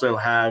they also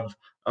have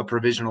a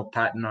provisional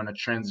patent on a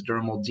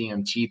transdermal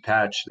DMT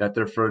patch that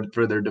they're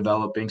further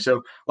developing.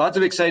 So lots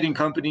of exciting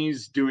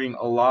companies doing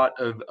a lot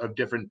of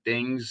different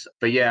things.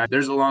 But yeah,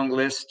 there's a long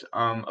list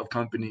of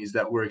companies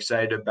that we're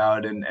excited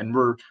about. And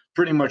we're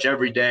pretty much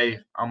every day,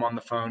 I'm on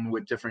the phone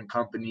with different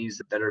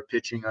companies that are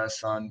pitching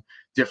us on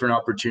different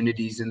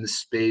opportunities in the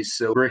space.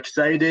 So we're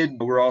excited.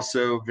 We're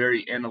also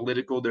very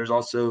analytical. There's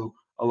also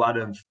a lot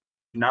of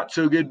not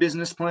so good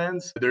business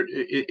plans.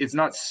 It's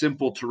not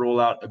simple to roll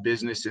out a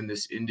business in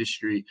this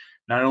industry.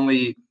 Not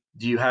only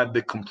do you have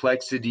the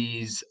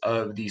complexities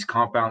of these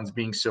compounds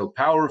being so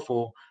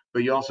powerful,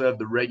 but you also have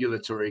the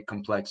regulatory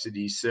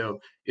complexities.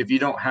 So if you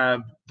don't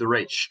have the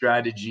right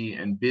strategy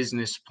and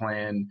business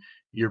plan,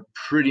 you're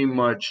pretty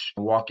much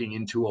walking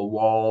into a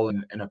wall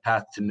and a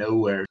path to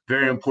nowhere.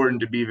 Very important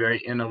to be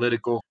very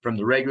analytical from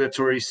the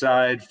regulatory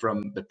side,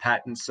 from the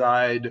patent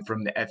side,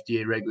 from the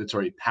FDA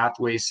regulatory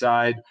pathway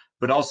side,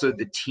 but also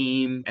the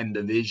team and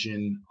the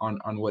vision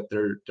on what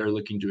they're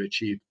looking to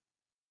achieve.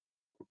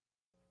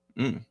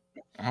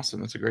 Awesome.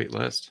 That's a great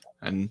list.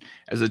 And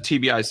as a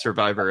TBI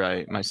survivor,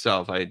 I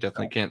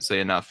definitely can't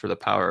say enough for the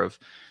power of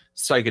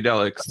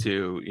psychedelics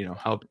to,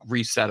 help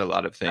reset a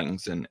lot of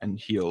things and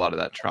heal a lot of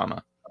that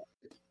trauma.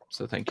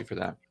 So thank you for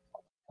that.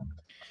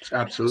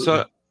 Absolutely.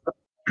 So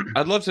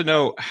I'd love to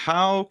know,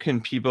 how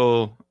can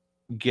people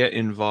get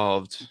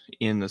involved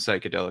in the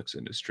psychedelics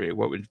industry?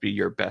 What would be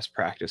your best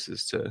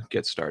practices to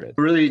get started?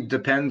 It really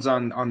depends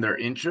on their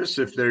interests.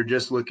 If they're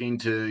just looking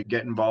to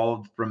get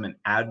involved from an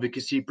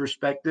advocacy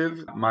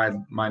perspective, my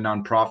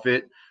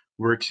nonprofit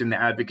works in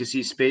the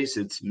advocacy space.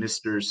 It's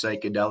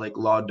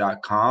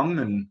mrpsychedeliclaw.com,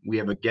 and we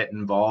have a Get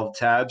Involved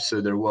tab.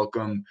 So they're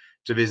welcome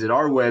to visit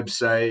our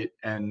website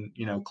and,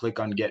 click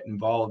on Get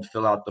Involved,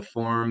 fill out the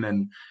form,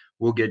 and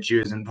we'll get you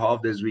as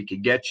involved as we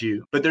could get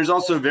you. But there's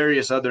also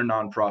various other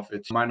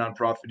nonprofits. My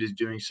nonprofit is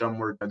doing some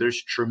work.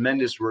 There's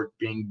tremendous work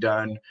being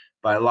done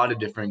by a lot of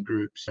different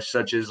groups,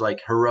 such as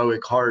like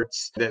Heroic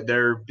Hearts, that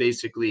they're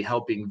basically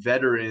helping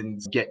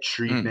veterans get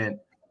treatment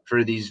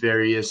for these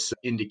various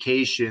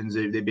indications.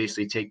 They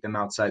basically take them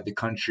outside the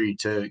country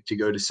to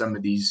go to some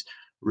of these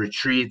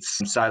retreats.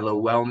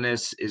 Silo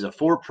Wellness is a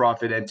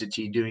for-profit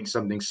entity doing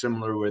something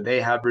similar where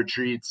they have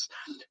retreats.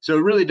 So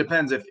it really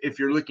depends. If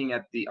you're looking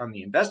at on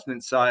the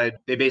investment side,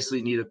 they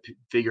basically need to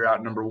figure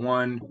out, number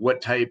one, where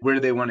do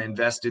they want to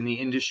invest in the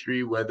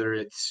industry, whether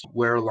it's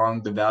where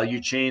along the value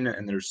chain,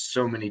 and there's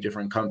so many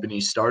different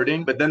companies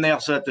starting. But then they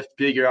also have to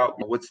figure out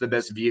what's the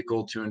best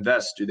vehicle to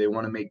invest. Do they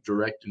want to make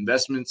direct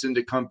investments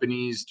into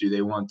companies? Do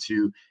they want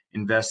to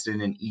invest in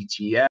an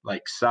ETF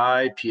like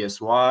PSY,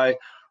 PSY?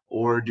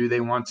 Or do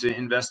they want to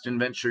invest in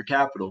venture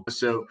capital?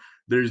 So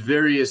there's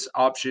various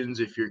options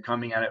if you're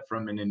coming at it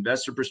from an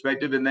investor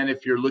perspective. And then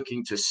if you're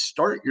looking to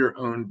start your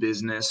own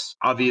business,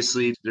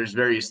 obviously there's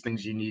various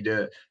things you need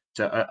to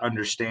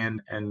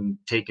understand and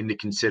take into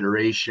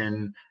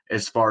consideration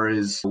as far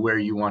as where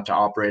you want to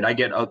operate. I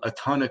get a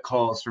ton of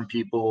calls from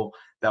people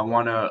that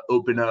want to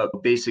open up,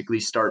 basically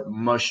start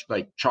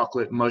like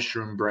chocolate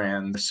mushroom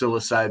brands,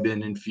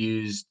 psilocybin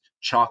infused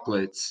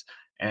chocolates,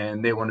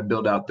 and they want to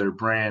build out their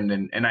brand.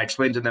 And I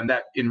explained to them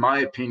that, in my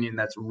opinion,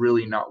 that's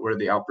really not where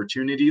the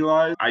opportunity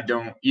lies.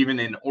 Even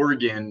in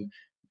Oregon,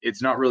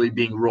 it's not really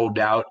being rolled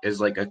out as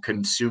like a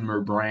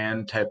consumer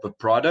brand type of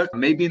product.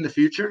 Maybe in the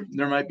future,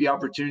 there might be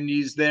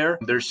opportunities there.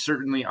 There's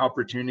certainly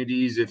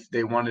opportunities if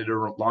they wanted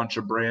to launch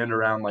a brand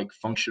around like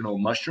functional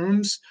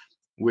mushrooms,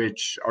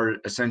 which are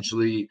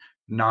essentially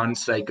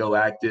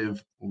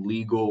non-psychoactive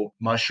legal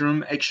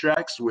mushroom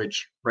extracts,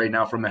 which right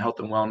now, from a health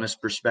and wellness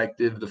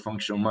perspective, the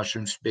functional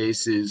mushroom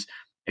space is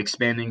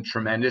expanding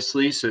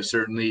tremendously. So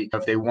certainly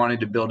if they wanted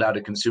to build out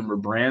a consumer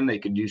brand, they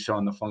could do so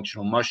in the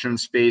functional mushroom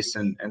space.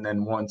 And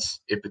then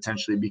once it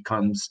potentially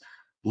becomes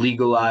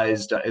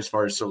legalized as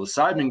far as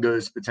psilocybin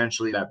goes,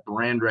 potentially that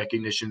brand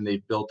recognition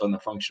they've built on the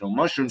functional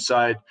mushroom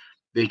side,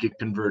 they could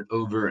convert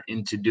over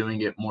into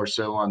doing it more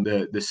so on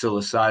the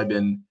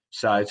psilocybin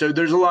side. So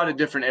there's a lot of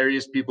different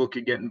areas people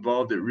could get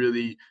involved. It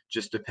really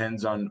just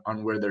depends on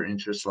where their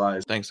interest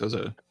lies. Thanks. That was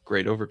a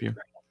great overview.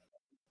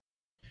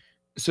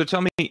 So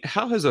tell me,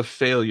 how has a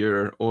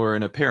failure or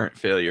an apparent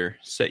failure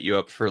set you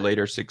up for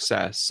later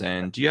success?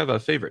 And do you have a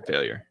favorite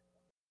failure?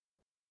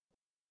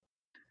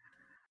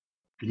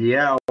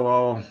 Yeah,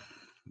 well,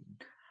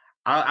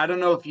 I don't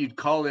know if you'd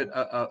call it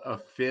a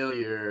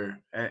failure,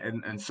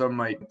 and some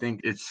might think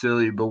it's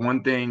silly, but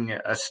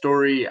a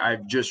story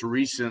I've just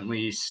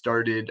recently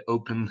started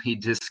openly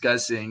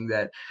discussing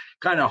that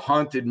kind of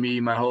haunted me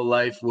my whole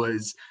life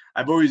was,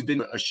 I've always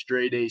been a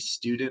straight A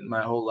student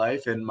my whole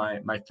life. And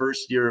my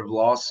first year of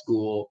law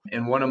school,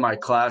 in one of my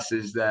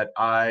classes that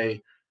I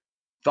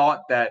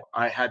thought that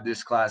I had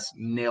this class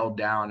nailed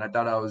down, I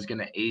thought I was going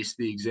to ace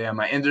the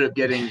exam. I ended up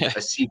getting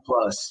a C+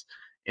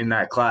 in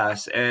that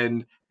class.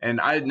 And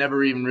I had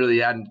never even really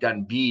hadn't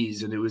gotten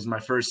B's, and it was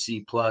my first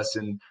C+,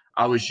 and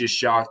I was just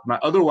shocked.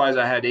 Otherwise,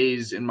 I had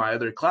A's in my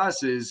other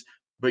classes,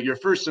 but your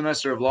first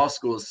semester of law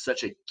school is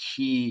such a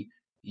key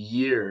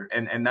year,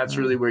 and that's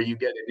really where you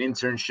get an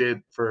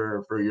internship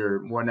for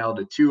your 1L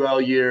to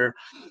 2L year.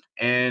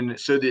 And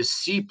so this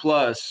C+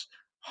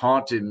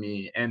 haunted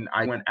me, and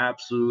I went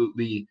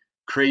absolutely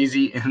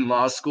crazy in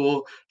law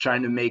school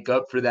trying to make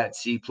up for that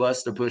C+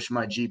 to push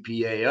my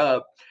GPA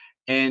up.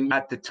 And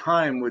at the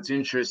time, what's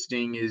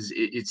interesting is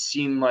it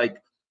seemed like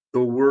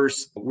the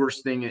worst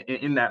thing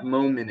in that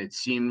moment. It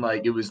seemed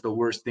like it was the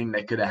worst thing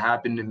that could have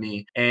happened to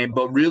me.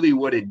 But really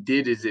what it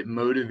did is it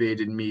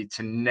motivated me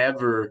to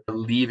never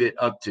leave it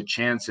up to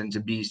chance and to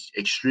be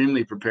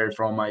extremely prepared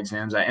for all my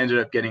exams. I ended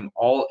up getting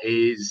all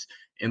A's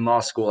in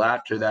law school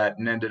after that,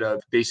 and ended up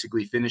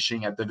basically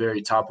finishing at the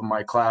very top of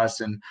my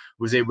class, and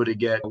was able to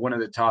get one of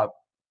the top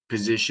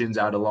positions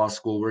out of law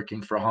school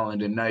working for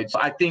Holland and Knight. So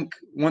I think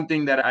one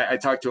thing that I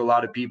talk to a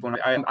lot of people,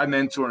 and I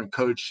mentor and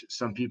coach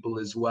some people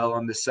as well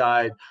on the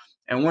side,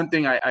 And one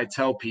thing I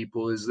tell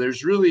people is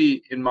there's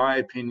really, in my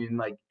opinion,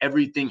 like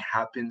everything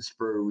happens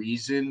for a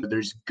reason.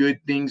 There's good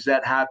things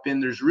that happen.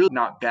 There's really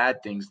not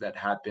bad things that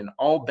happen.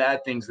 All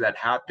bad things that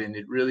happen,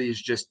 it really is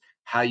just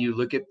how you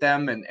look at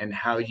them and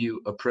how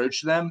you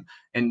approach them.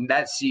 And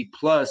that C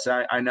plus,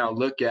 I now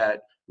look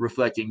at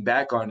reflecting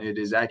back on it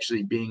as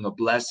actually being a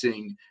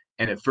blessing.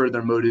 And it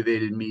further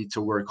motivated me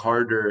to work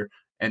harder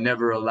and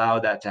never allow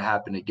that to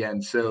happen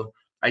again. So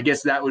I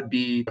guess that would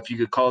be, if you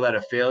could call that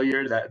a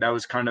failure, that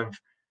was kind of,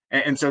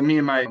 and so me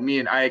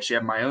and I actually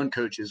have my own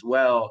coach as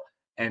well.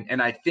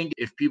 And I think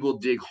if people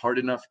dig hard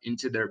enough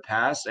into their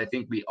past, I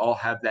think we all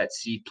have that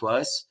C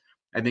plus.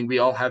 I think we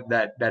all have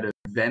that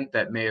event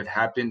that may have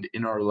happened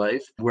in our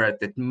life where at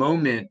the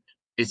moment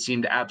it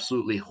seemed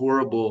absolutely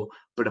horrible,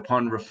 but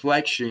upon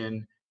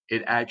reflection,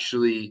 it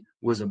actually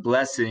was a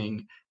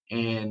blessing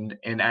and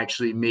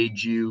actually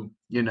made you,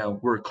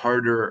 work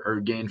harder or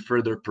gain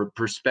further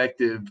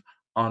perspective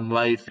on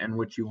life and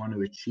what you want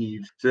to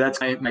achieve. So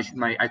that's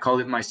my I call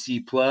it my C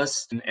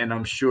plus, and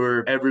I'm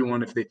sure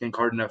everyone, if they think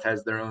hard enough,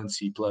 has their own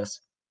C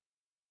plus.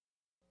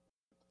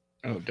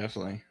 Oh,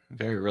 definitely.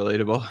 Very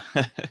relatable.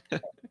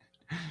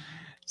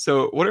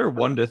 So, what are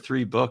 1 to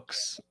 3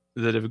 books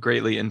that have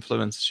greatly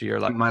influenced your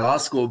life? My law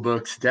school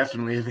books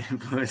definitely have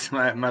influenced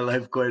my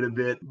life quite a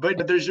bit.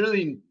 But there's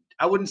really,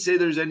 I wouldn't say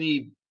there's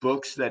any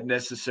books that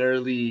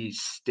necessarily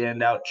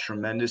stand out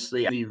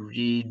tremendously. I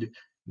read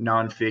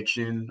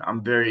nonfiction.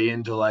 I'm very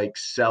into like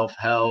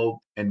self-help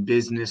and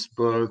business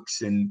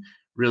books and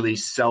really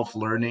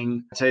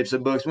self-learning types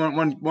of books.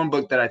 One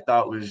book that I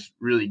thought was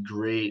really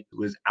great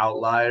was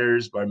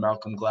Outliers by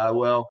Malcolm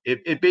Gladwell.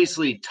 It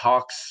basically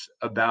talks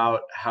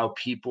about how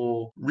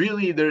people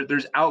really,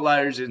 there's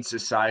outliers in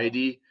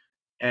society,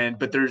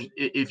 but there's,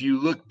 if you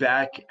look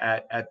back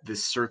at the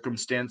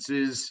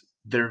circumstances,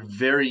 they're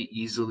very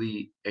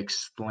easily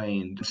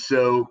explained.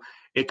 So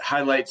it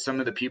highlights some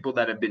of the people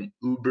that have been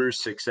uber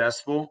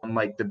successful,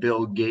 like the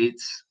Bill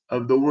Gates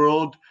of the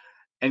world,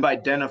 and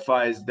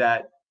identifies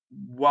that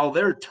while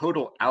they're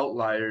total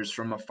outliers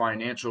from a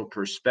financial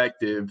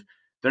perspective,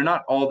 they're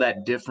not all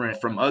that different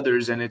from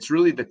others. And it's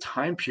really the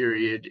time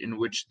period in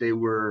which they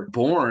were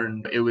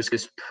born. It was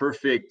this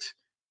perfect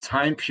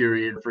time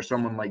period for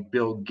someone like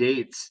Bill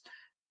Gates.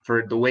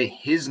 For the way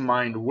his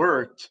mind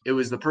worked, it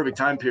was the perfect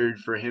time period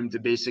for him to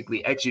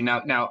basically execute.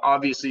 Now,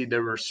 obviously,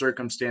 there were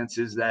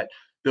circumstances that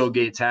Bill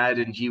Gates had,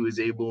 and he was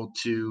able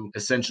to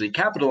essentially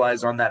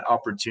capitalize on that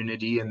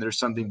opportunity. And there's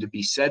something to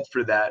be said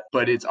for that,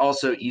 but it's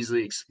also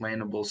easily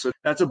explainable. So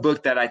that's a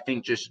book that I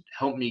think just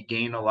helped me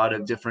gain a lot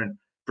of different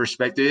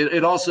perspective.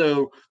 It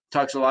also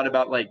talks a lot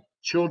about like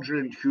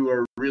children who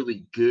are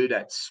really good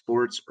at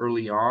sports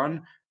early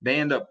on. They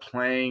end up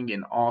playing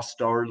in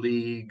all-star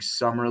leagues,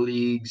 summer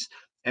leagues,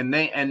 and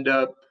they end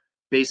up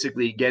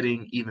basically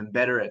getting even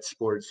better at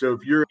sports. So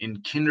if you're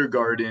in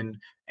kindergarten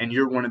and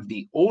you're one of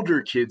the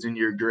older kids in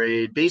your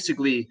grade,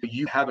 basically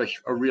you have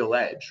a real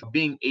edge.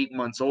 Being 8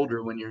 months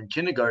older when you're in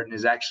kindergarten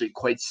is actually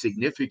quite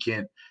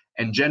significant.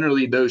 And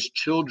generally, those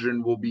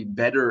children will be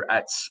better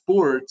at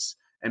sports.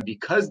 And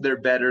because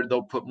they're better,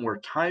 they'll put more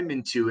time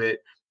into it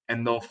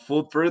and they'll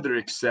further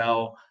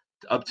excel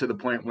up to the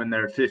point when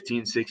they're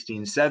 15,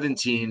 16,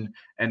 17.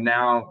 And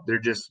now they're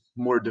just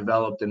more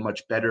developed and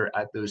much better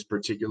at those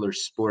particular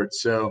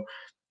sports. So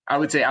I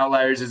would say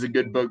Outliers is a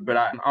good book, but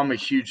I'm a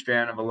huge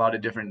fan of a lot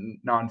of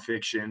different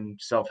nonfiction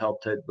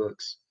self-help type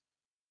books.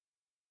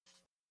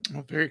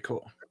 Oh, very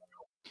cool.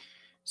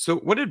 So,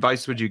 what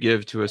advice would you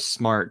give to a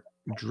smart,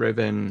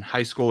 driven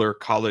high school or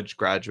college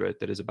graduate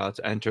that is about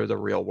to enter the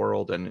real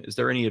world? And is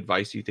there any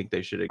advice you think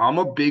they should? I'm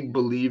a big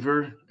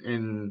believer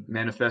in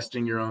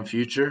manifesting your own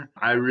future.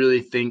 I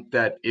really think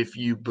that if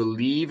you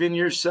believe in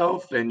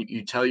yourself and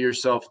you tell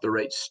yourself the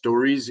right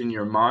stories in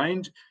your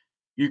mind,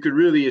 you could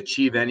really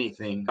achieve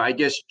anything. I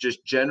guess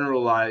just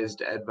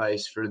generalized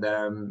advice for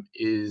them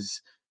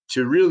is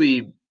to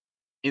really,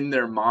 in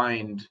their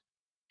mind,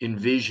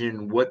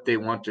 envision what they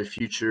want their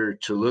future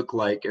to look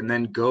like and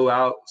then go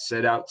out,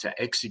 set out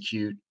to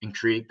execute and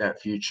create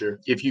that future.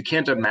 If you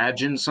can't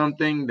imagine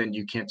something, then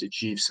you can't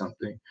achieve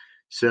something.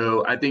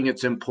 So I think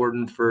it's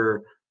important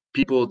for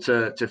people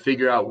to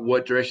figure out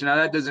what direction. Now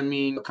that doesn't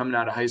mean coming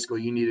out of high school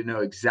you need to know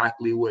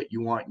exactly what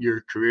you want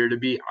your career to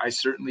be. I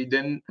certainly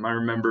didn't. I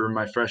remember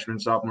my freshman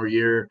sophomore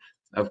year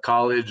of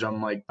college, I'm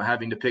like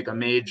having to pick a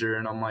major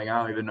and I'm like,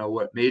 I don't even know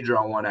what major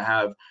I want to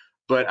have.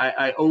 But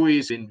I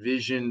always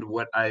envisioned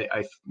what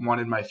I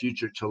wanted my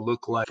future to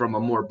look like from a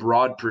more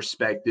broad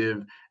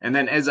perspective. And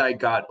then as I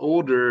got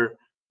older,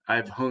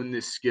 I've honed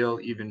this skill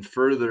even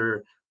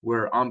further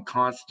where I'm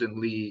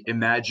constantly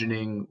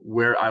imagining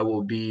where I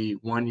will be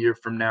 1 year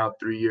from now,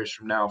 3 years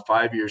from now,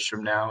 5 years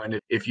from now. And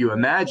if you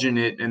imagine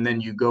it and then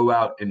you go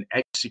out and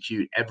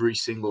execute every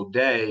single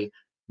day,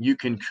 you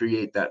can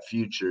create that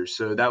future.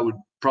 So that would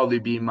probably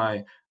be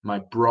my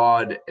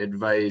broad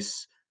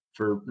advice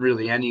for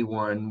really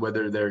anyone,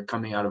 whether they're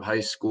coming out of high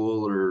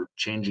school or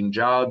changing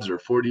jobs or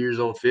 40 years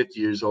old, 50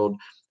 years old.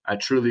 I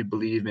truly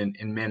believe in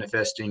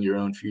manifesting your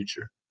own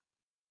future.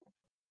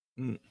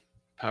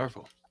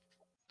 Powerful.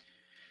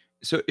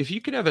 So if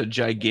you could have a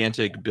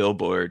gigantic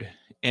billboard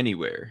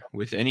anywhere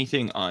with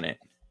anything on it,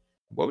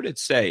 what would it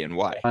say and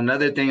why?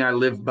 Another thing I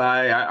live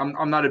by,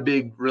 I'm not a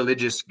big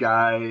religious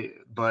guy,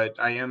 but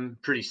I am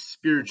pretty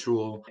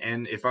spiritual.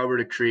 And if I were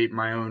to create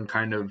my own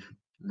kind of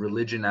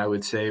religion, I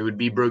would say it would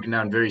be broken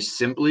down very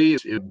simply.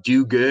 It would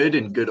do good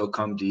and good will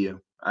come to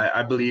you.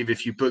 I believe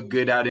if you put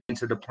good out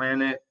into the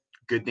planet,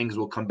 good things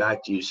will come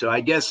back to you. So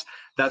I guess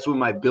that's what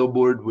my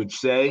billboard would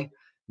say.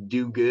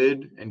 Do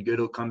good and good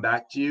will come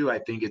back to you. I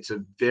think it's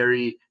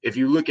if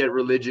you look at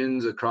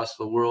religions across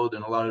the world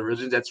and a lot of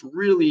religions, that's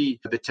really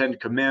the 10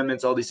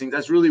 Commandments, all these things.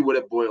 That's really what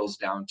it boils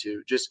down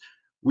to. Just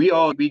we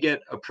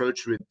get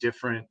approached with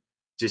different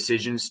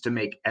decisions to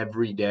make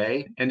every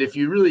day. And if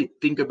you really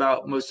think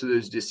about most of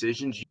those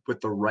decisions,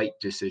 what the right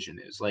decision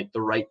is, like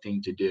the right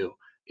thing to do.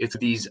 It's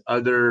these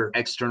other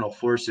external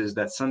forces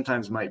that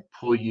sometimes might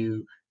pull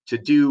you to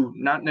do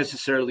not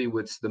necessarily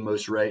what's the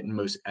most right and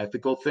most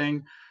ethical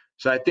thing.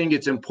 So I think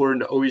it's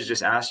important to always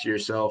just ask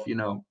yourself,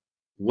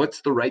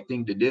 what's the right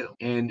thing to do?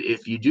 And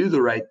if you do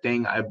the right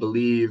thing, I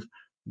believe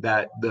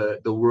that the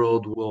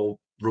world will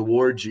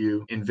reward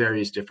you in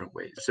various different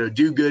ways. So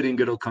do good and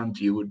good will come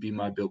to you would be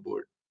my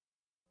billboard.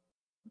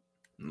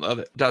 Love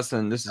it.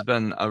 Dustin, this has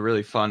been a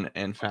really fun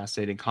and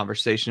fascinating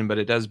conversation, but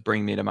it does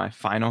bring me to my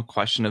final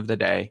question of the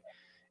day.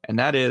 And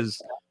that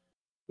is,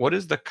 what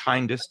is the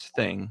kindest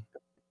thing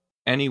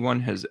anyone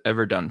has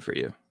ever done for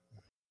you?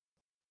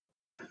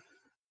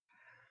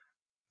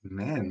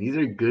 Man, these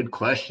are good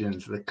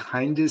questions. The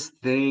kindest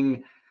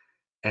thing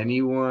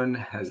anyone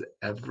has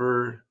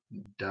ever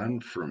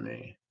done for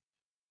me.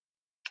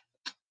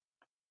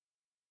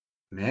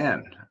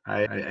 Man,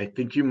 I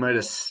think you might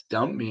have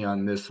stumped me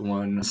on this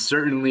one.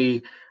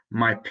 Certainly,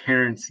 my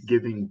parents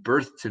giving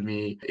birth to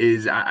me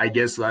is, I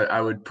guess,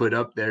 I would put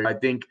up there. I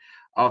think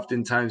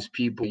oftentimes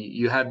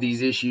you have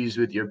these issues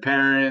with your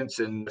parents,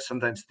 and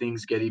sometimes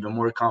things get even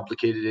more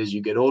complicated as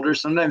you get older.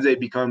 Sometimes they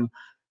become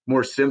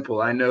more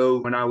simple. I know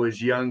when I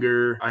was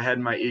younger, I had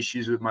my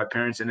issues with my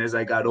parents, and as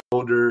I got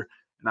older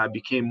and I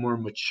became more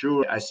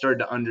mature, I started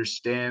to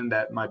understand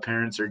that my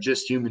parents are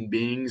just human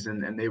beings,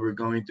 and they were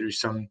going through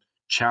some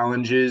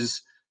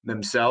challenges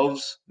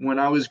themselves when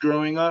I was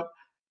growing up.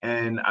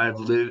 And I've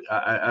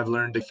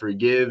learned to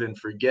forgive and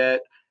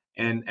forget.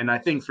 And I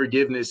think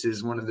forgiveness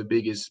is one of the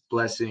biggest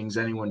blessings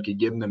anyone could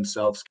give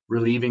themselves,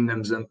 relieving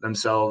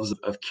themselves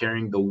of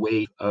carrying the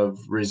weight of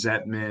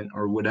resentment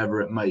or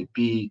whatever it might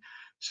be.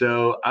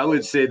 So I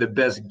would say the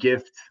best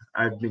gift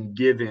I've been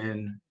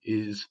given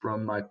is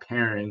from my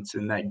parents,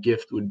 and that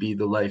gift would be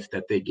the life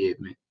that they gave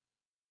me.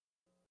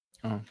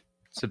 Oh,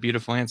 it's a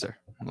beautiful answer.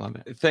 I love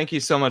it. Thank you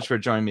so much for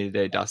joining me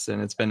today,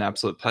 Dustin. It's been an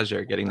absolute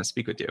pleasure getting to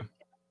speak with you.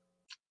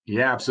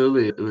 Yeah,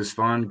 absolutely. It was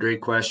fun. Great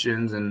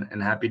questions,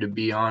 and happy to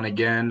be on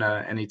again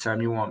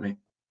anytime you want me.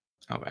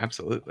 Oh,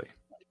 absolutely.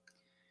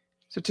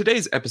 So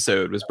today's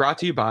episode was brought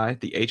to you by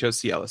the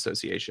HOCL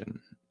Association.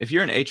 If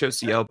you're an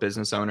HOCL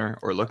business owner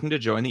or looking to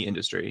join the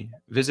industry,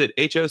 visit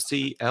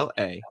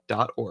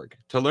hocla.org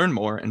to learn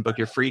more and book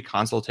your free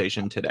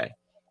consultation today.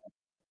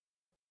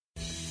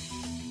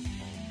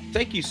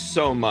 Thank you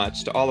so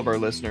much to all of our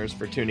listeners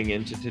for tuning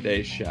in to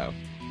today's show.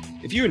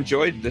 If you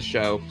enjoyed the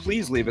show,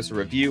 please leave us a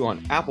review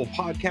on Apple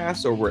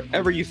Podcasts or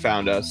wherever you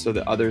found us so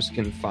that others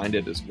can find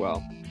it as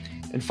well.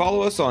 And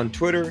follow us on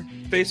Twitter,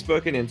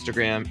 Facebook, and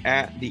Instagram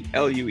at the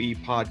LUE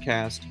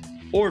Podcast,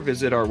 or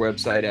visit our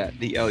website at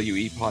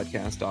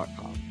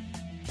theluepodcast.com.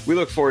 We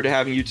look forward to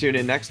having you tune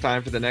in next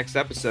time for the next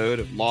episode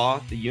of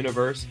Law, the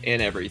Universe,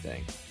 and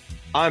Everything.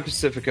 I'm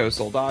Pacifico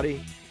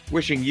Soldati,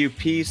 wishing you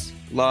peace,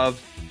 love,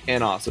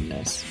 and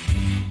awesomeness.